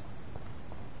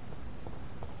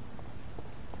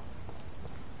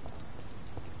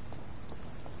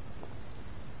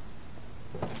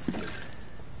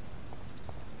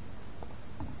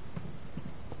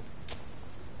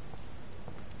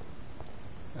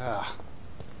 Ah.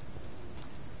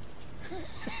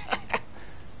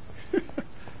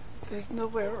 There's no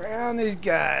way around these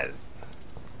guys.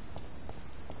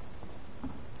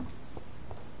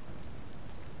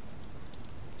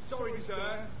 Sorry,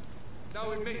 sir.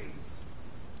 No admittance.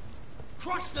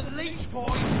 Crush the leech,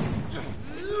 boy!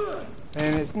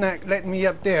 And it's not letting me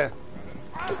up there.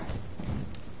 I'll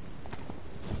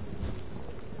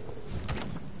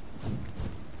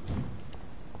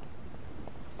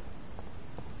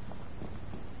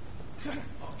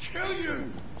kill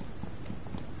you!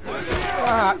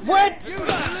 What? You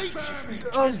got leech!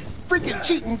 Freaking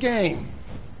cheating game.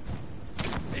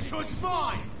 This one's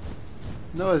mine!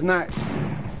 No, it's not.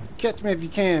 Catch me if you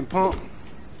can, punk.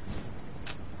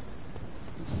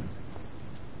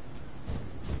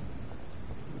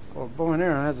 Well, bow and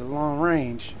arrow has a long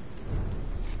range.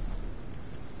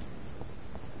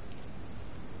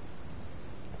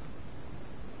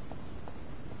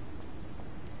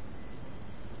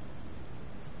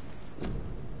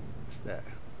 What's that?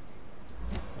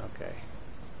 Okay.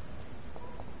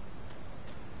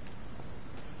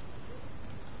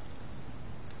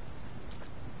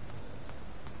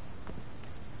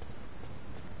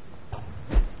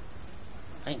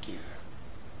 Thank you.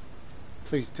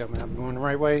 Please tell me I'm going the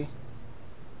right way.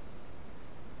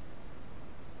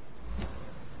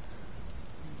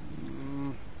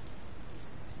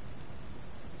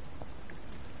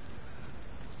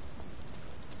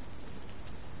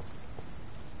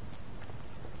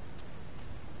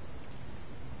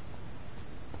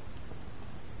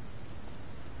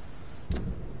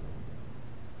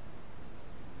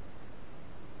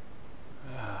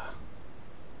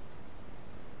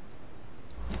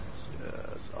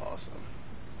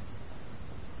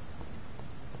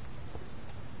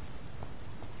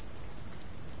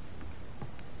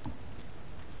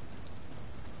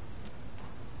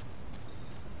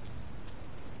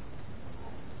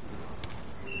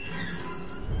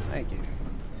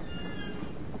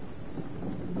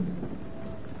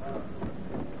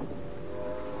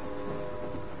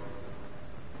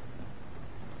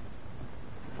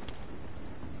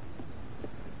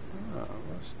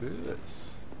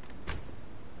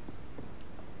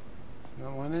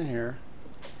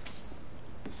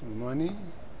 Some money.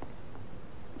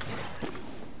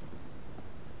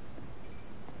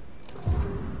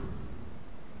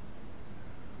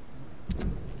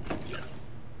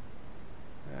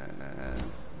 And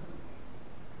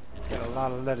got a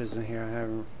lot of letters in here I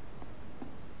haven't.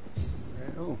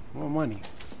 Oh, more money.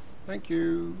 Thank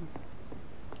you.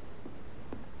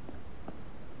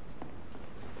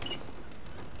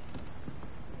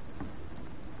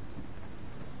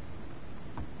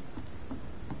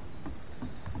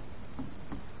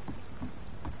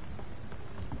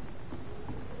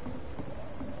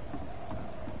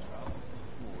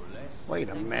 Wait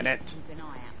a minute.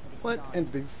 What in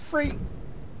the freak?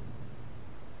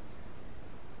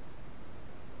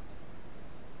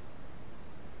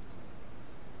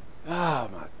 Oh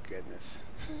my goodness.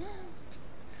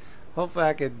 Hopefully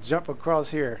I could jump across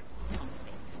here. Something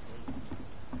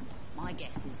sweet. My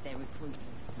guess is they're recruiting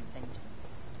for some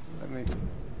vengeance. Let me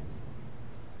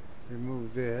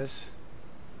remove this.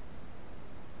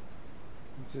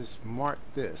 Just mark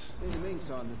this. In the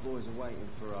meantime, the boys are waiting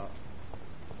for our...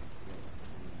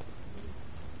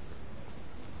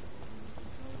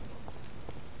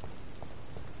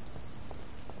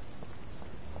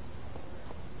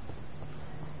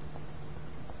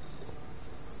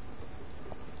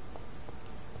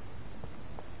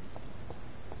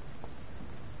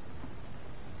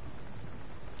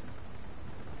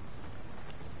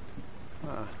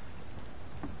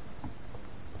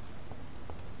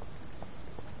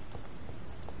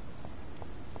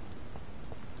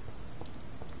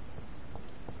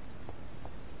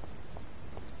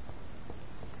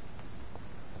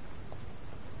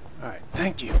 Alright,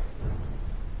 thank you.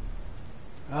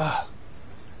 Ah.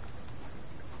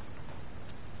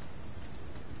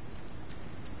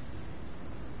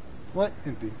 What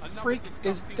in the freak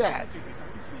is that?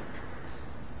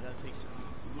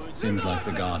 Seems like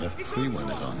the god of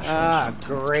Freeman is on Ah,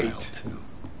 great.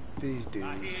 These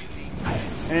dudes.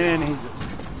 And he's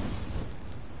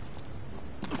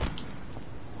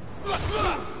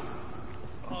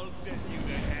I'll send you to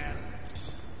hell.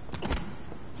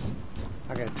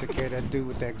 I gotta take care of that dude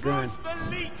with that gun. The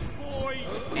leech, boys!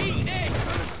 Eat it!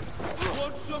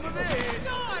 Want some of this?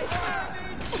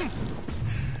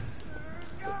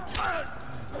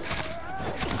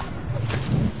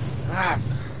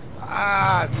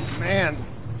 Ah, man.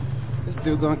 This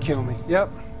dude gonna kill me. Yep.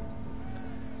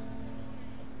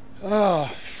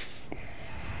 Oh.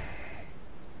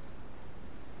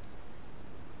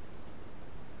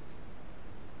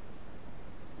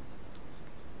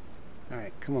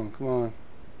 Alright, come on, come on.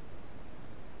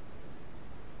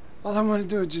 All I want to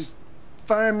do is just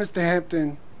find Mr.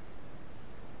 Hampton,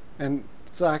 and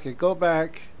so I can go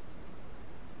back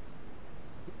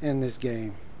in this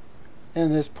game,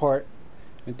 in this part,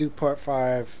 and do part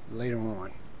 5 later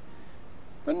on.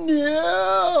 But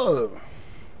no!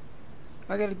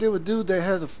 I gotta deal with a dude that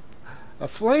has a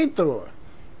flamethrower.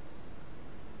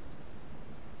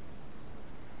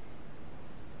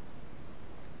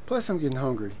 Plus I'm getting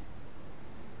hungry.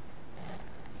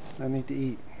 I need to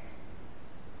eat.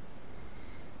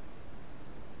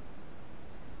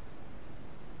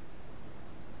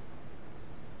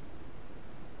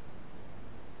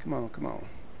 Come on, come on.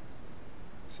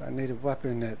 So I need a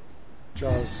weapon that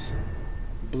draws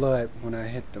blood when I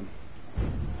hit them.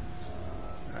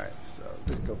 Alright, so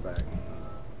let's go back.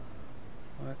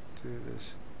 What do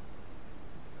this?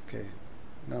 Okay,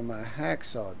 now my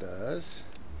hacksaw does.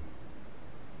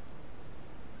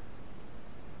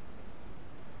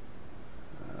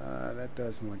 That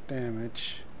does more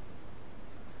damage.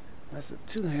 That's a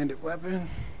two-handed weapon.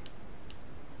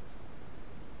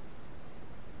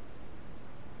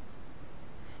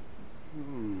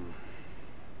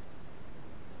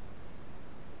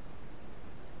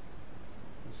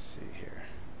 Let's see here.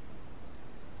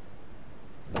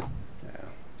 Yeah.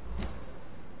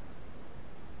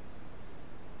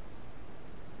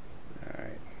 All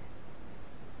right.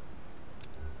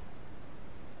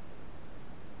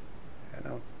 I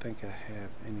don't think I have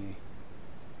any.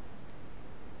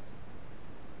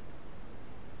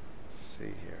 Let's see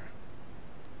here.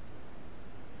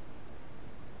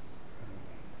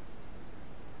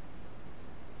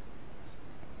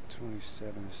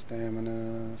 27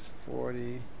 stamina,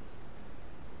 40,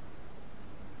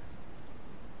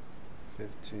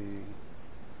 15.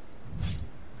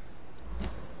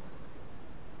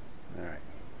 All right.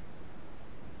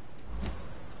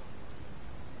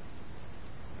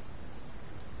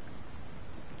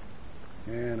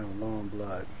 And I'm low on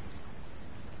blood.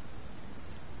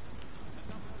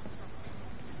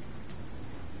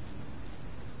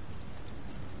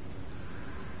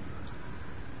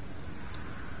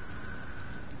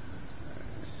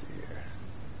 Let's see here.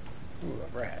 Ooh,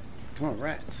 a rat. Come on,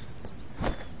 rats.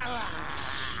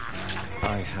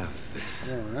 I have this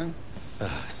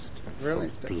thirst really?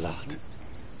 for blood.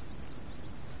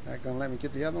 Not gonna let me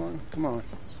get the other one? Come on.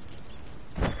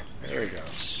 There we go.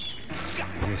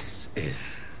 This is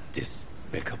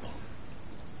despicable.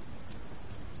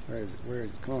 Where is it? Where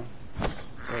is it? Come on.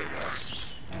 There we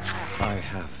go. I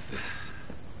have this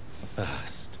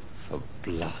thirst for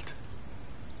blood.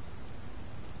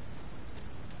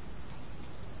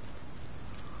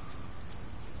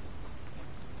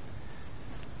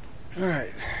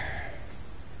 Alright.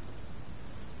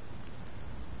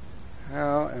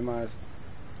 How am I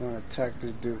going to attack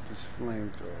this dude with this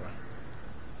flamethrower?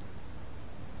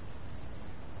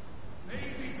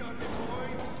 Easy does it,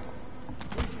 boys.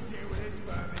 We can deal with this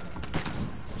vermin.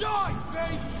 Die,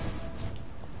 beast!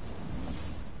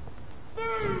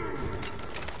 Boom!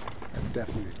 I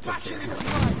definitely took Back in that. its way!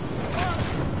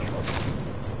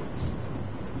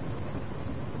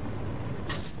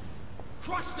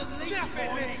 Crush the leech,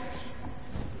 boys!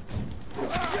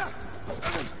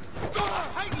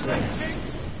 Hate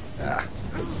leeches! Ah.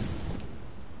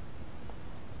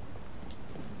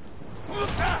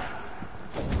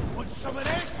 Want some of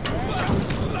that?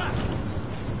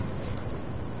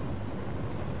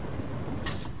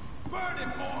 Burn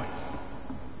it, boys!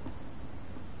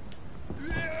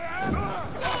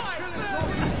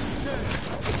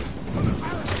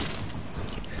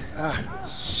 Ah,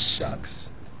 shucks.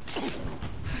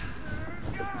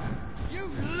 You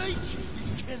leeches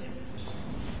need killing!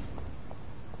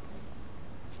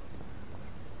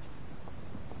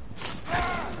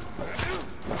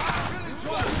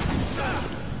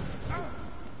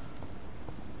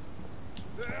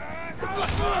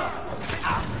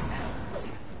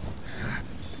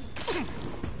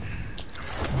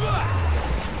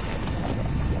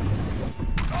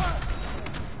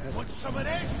 Want some of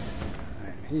this?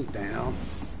 Alright, he's down.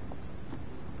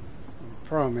 The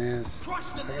problem is, Crush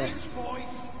the leech, boys!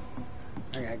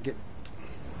 I gotta get.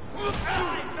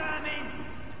 Die, vermin!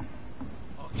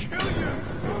 I'll kill you!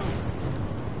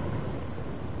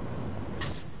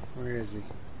 Where is he? You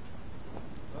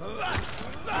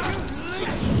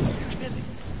leeches need killing!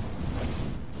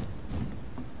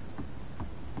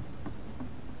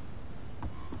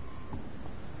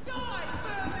 Die,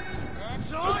 vermin!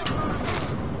 Die,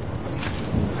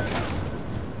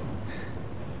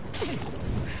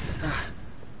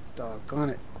 Doggone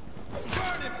it.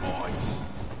 burn it, boys!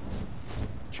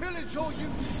 Killing's all you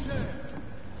deserve!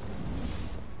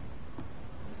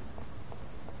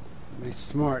 He's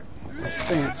smart. He's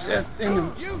staying just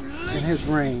in his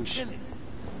range. Killing.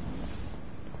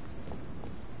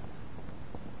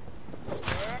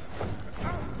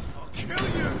 I'll kill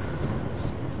you!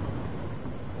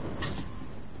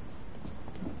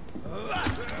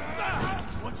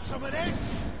 Want some of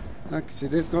this? I can see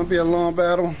this is gonna be a long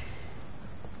battle.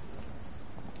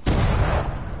 I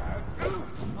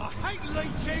hate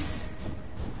leeches!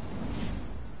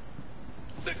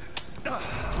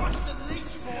 Crush the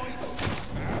leech, boys!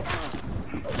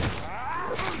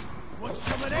 Want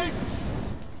some of this?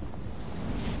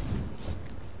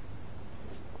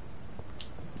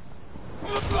 I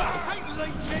hate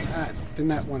leeches! I did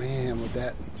not want to hit him with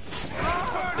that.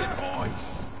 Burn it, boys!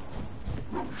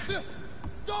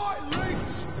 Die,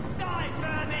 leech! Die,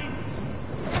 vermin!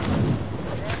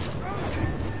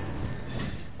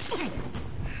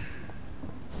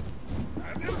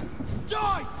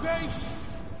 Die, beast!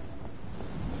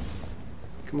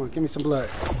 Come on, give me some blood.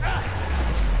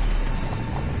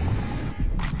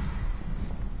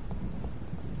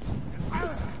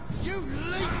 You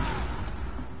leech!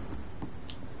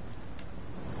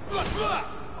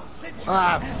 I'll send you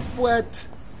Ah, to hell. what?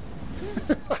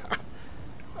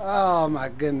 Oh my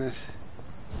goodness.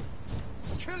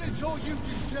 Killing's all you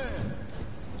deserve.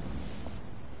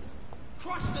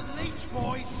 Crush the leech,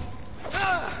 boys.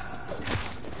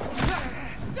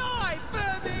 Die,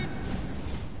 vermin!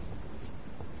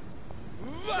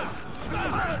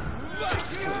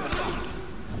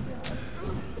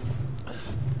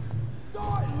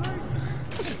 Die,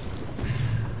 leech!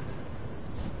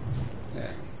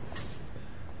 Yeah.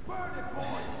 Burn it,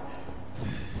 boys!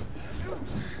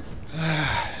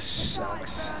 Ah,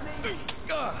 shucks.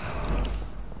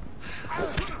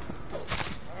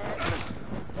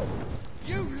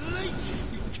 You leeches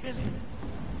need killing.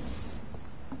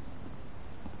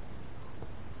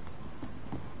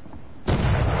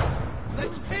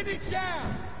 Let's pin it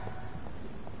down.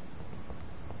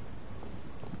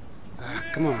 Ah,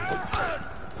 come on.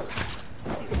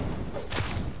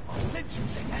 I'll send you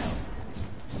to hell.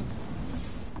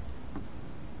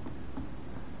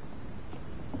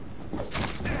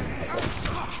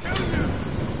 I'll kill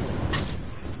you.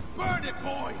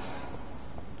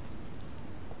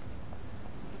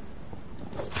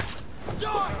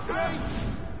 Die, beast!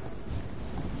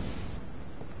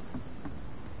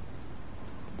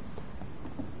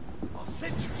 I'll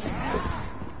send you to hell!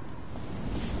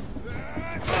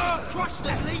 Crush the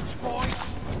leech, boys!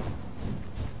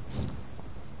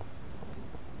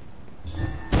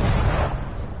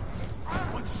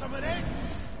 Want some of this?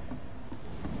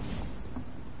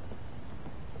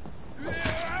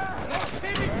 Let's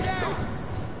pin it down!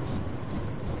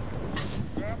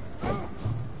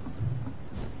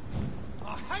 I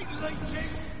hate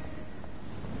leeches!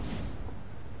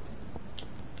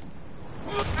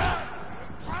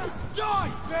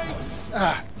 Die, beast!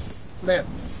 Ah, left.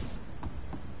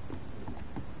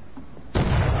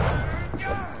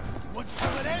 Want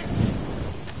some of this?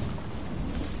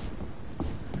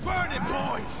 Burn it,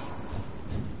 boys!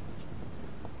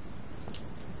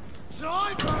 Shall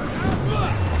I burn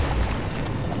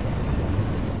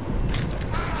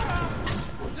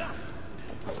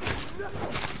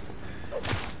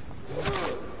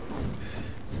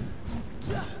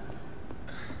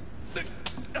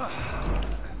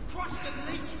Crush the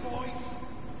leech, boys!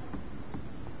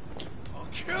 I'll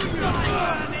kill you!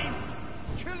 Die,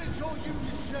 Killing's all you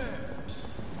deserve!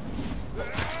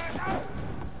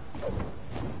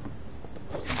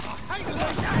 I hate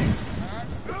leeches!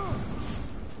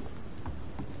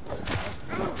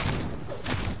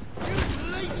 You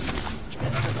leech!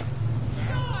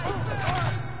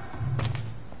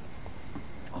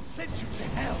 I'll send you to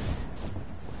hell!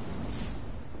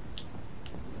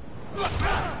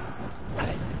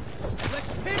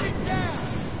 Let's pin it down!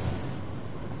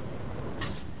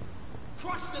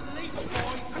 Crush the leech,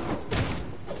 boys!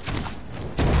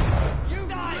 You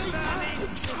leech!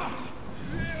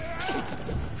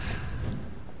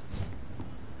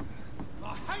 I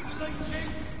hate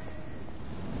leeches!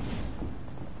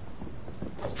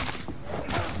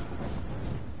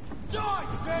 Die,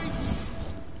 beast!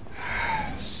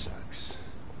 Shucks.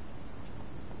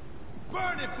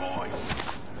 Burn it, boys!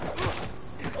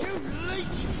 You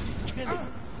leech! Kill it!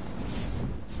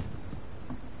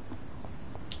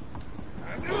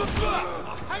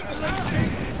 I hate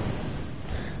leeches!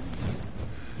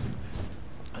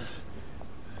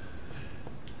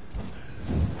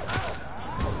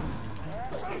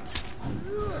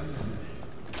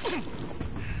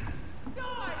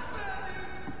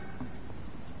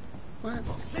 What?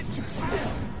 I'll send you to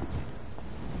hell!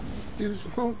 These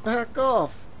dudes won't back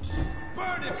off.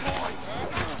 Burn it, boys!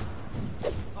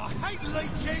 I hate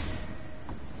leeches!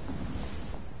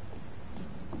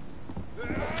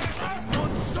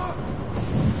 Monster!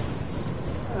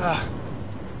 Ah,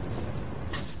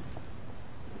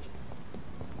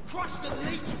 Crush the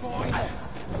leech, boys!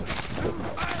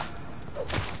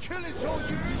 Killing's all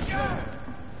you deserve!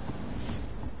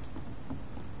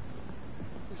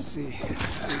 let's see.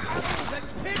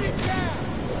 Let's pin it down!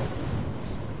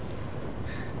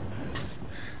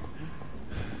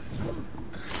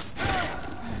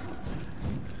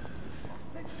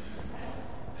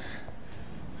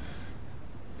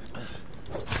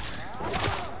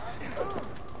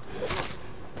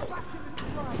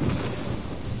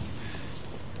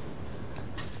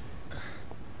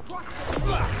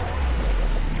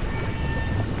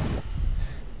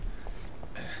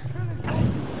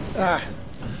 Ah.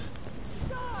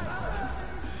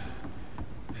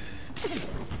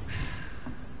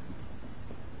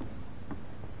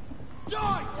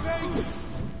 Die, beast!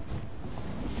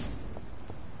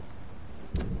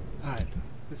 Alright,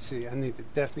 let's see. I need to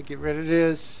definitely get rid of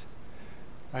this.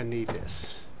 I need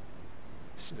this.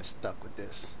 Should have stuck with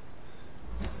this.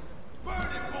 Burn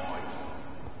it, boys!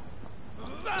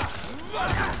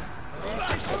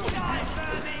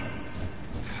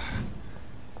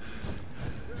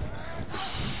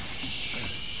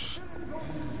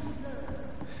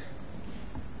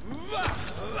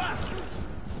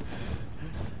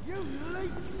 You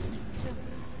leech!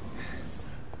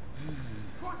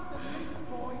 Crush the leech,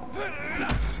 boys!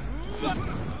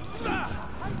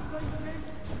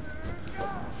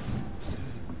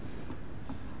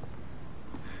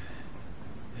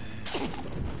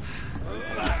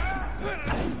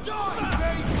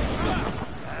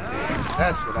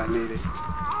 That's what I needed.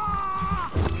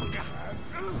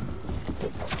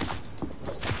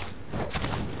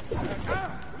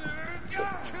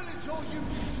 Killing's all you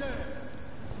deserve!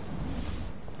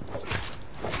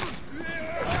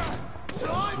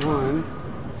 One.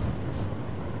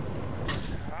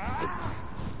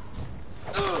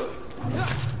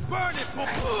 Burn it,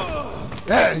 boy!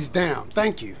 There, he's down.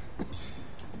 Thank you.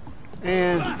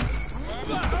 And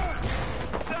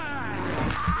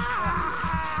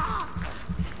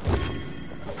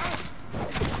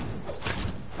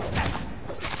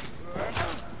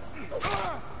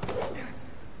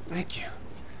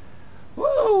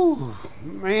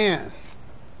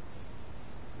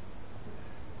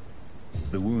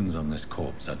on this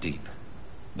corpse are deep.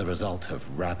 The result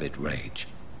of rabid rage.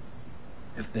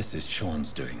 If this is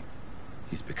Sean's doing,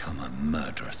 he's become a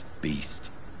murderous beast.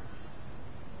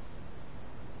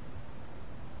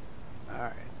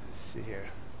 Alright, let's see here.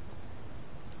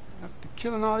 After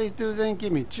killing all these dudes, they ain't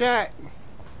give me jack.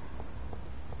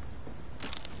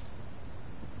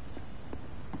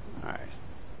 Alright.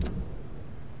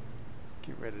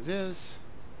 Get rid of this.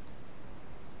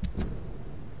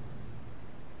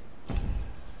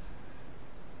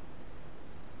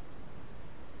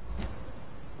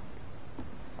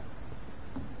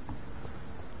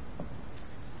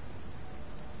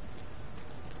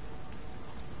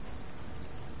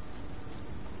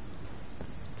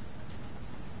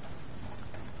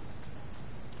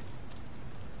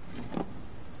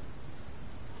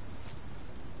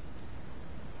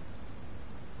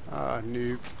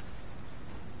 Noob.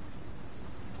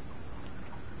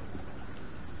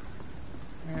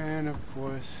 And of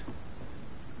course,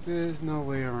 there's no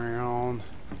way around.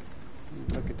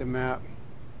 Look at the map.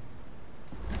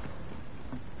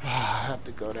 I have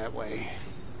to go that way.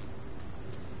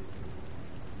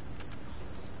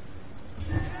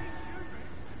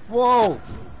 Whoa!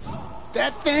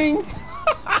 That thing?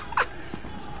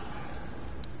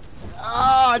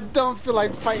 Oh, I don't feel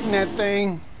like fighting that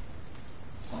thing.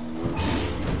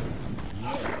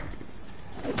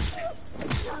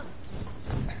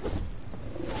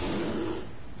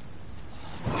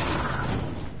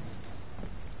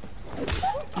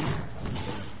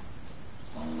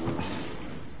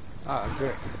 Ah,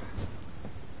 good.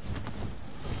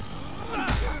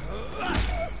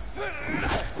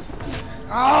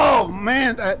 Oh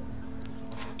man, I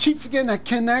keep forgetting I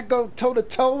cannot go toe to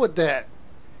toe with that.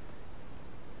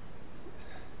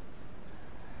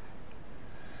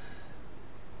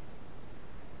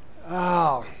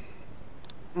 Oh.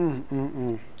 I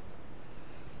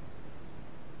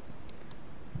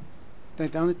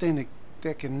think the only thing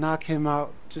that can knock him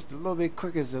out just a little bit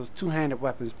quicker is those two-handed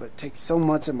weapons, but it takes so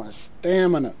much of my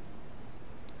stamina.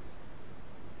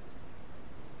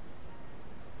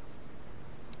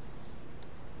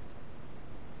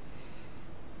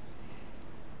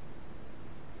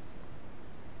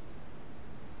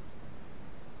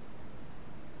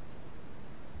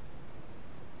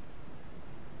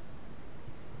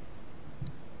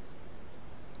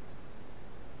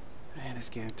 Man, this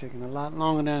game taking a lot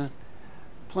longer than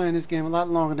playing this game a lot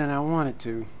longer than I wanted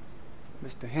to.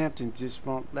 Mr. Hampton just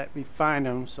won't let me find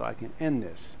him so I can end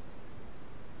this.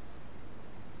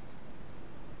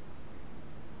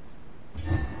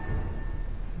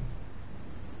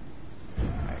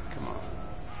 Alright, come on.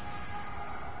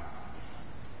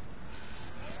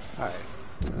 Alright,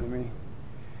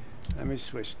 let me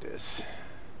switch this.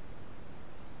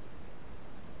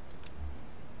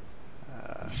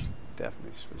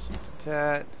 Definitely switch it to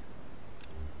that.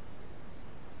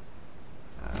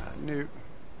 Nope.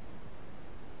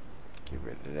 Get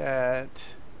rid of that.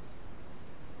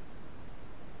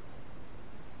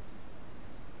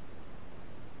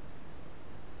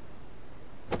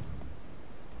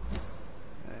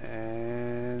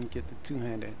 And get the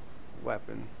two-handed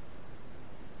weapon.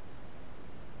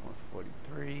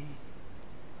 143.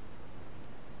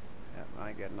 Yep, I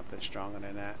ain't got nothing stronger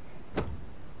than that.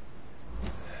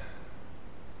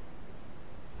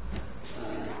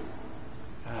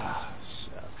 Ah,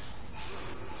 shucks.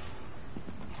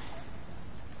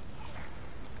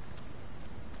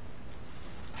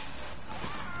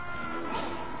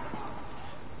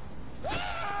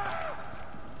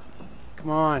 Come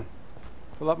on.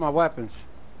 Pull up my weapons.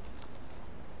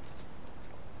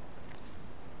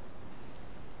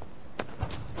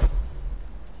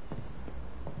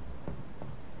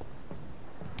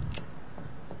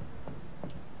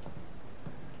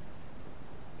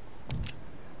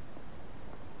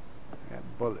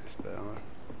 Bullets, but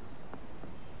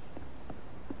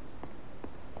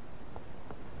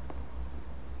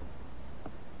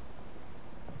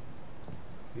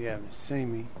you haven't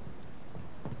seen me.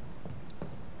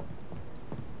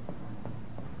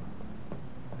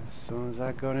 As soon as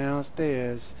I go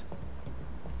downstairs,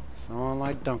 sound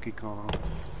like Donkey Kong.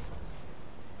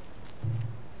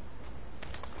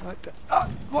 What the? Oh,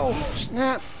 whoa!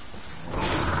 Snap!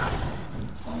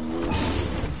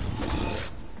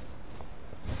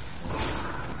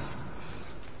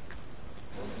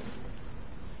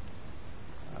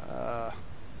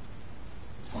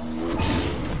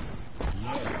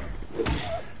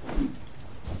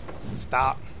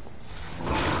 Stop.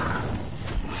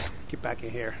 Get back in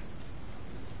here.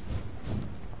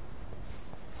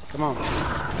 Come on.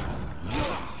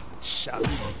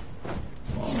 Shucks.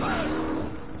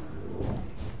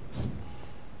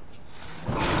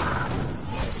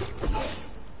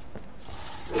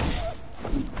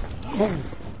 Yeah,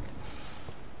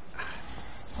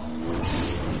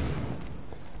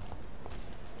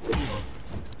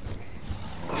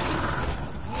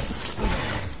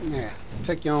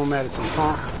 take your own medicine,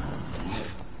 punk.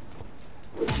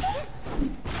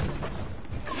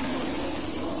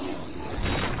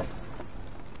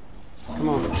 Come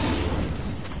on.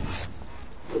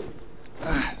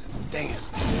 Ah, dang it.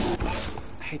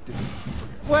 I hate this.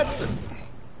 What the?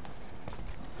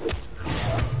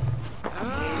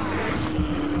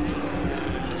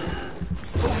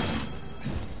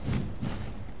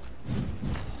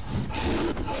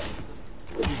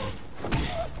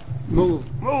 Move,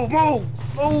 move, move,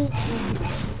 move.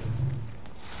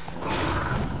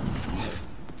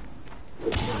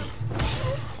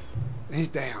 He's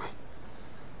down.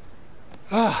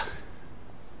 Ah.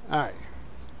 All right.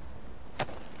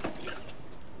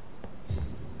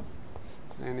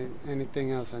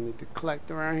 Anything else I need to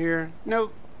collect around here?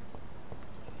 Nope.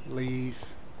 Leave.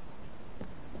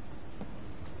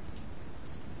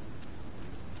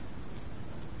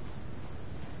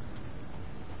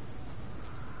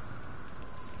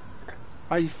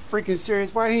 Are you freaking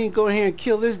serious? Why didn't he go ahead and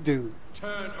kill this dude?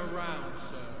 Turn around,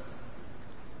 sir.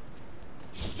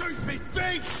 Stupid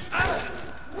beast!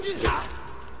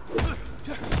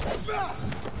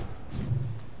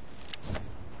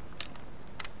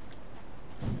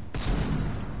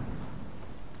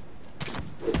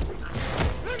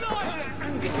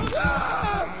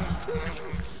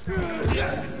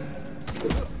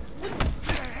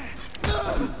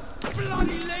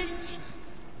 Bloody leech!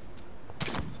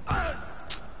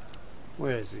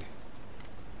 Where is he?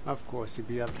 Of course he'd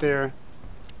be up there.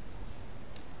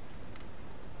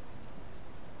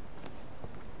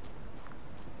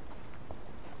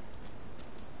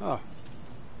 Oh.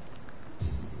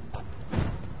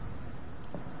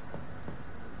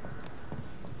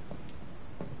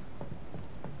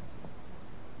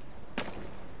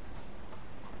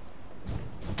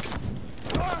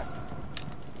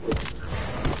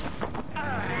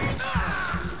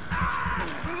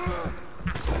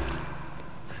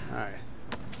 Alright.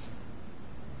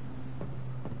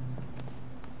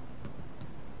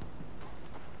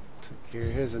 Took care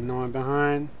of his annoying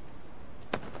behind.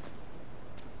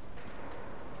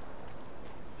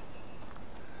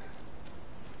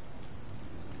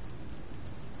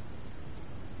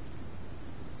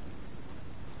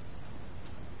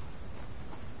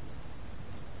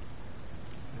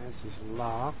 This is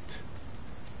locked.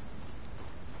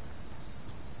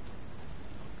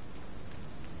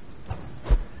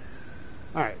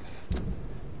 Alright.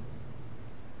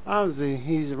 Obviously,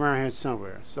 he's around here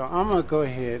somewhere. So I'm going to go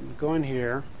ahead and go in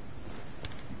here.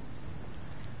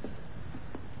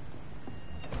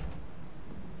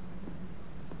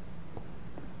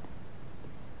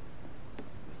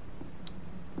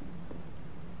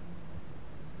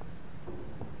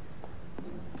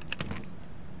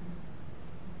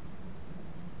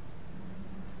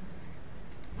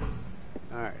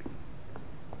 Alright.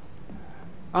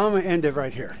 I'm going to end it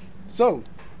right here. So,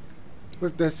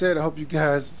 with that said, I hope you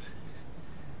guys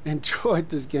enjoyed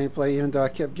this gameplay, even though I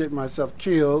kept getting myself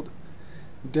killed,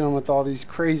 dealing with all these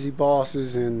crazy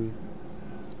bosses and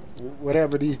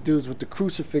whatever these dudes with the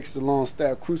crucifix, the long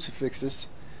stab crucifixes.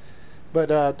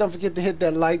 But don't forget to hit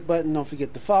that like button. Don't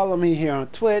forget to follow me here on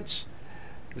Twitch.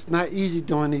 It's not easy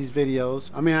doing these videos.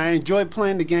 I mean, I enjoy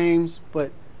playing the games,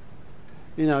 but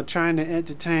you know, trying to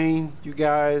entertain you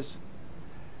guys,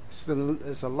 it's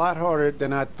a lot harder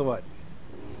than I thought.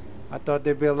 I thought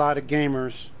there'd be a lot of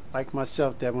gamers like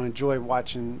myself that would enjoy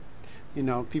watching, you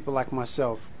know, people like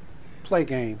myself play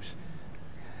games.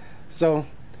 So,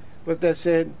 with that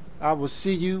said, I will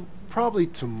see you probably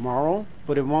tomorrow,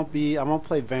 but it won't be, I won't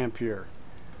play Vampyr.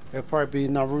 It'll probably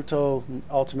be Naruto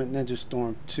Ultimate Ninja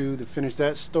Storm 2 to finish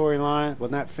that storyline. Well,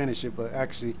 not finish it, but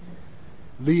actually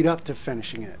lead up to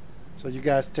finishing it. So you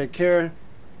guys take care.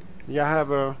 Y'all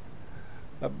have a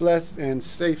blessed and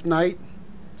safe night,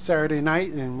 Saturday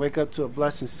night, and wake up to a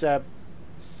blessed and sad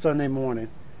Sunday morning.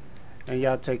 And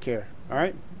y'all take care. All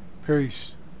right?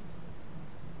 Peace.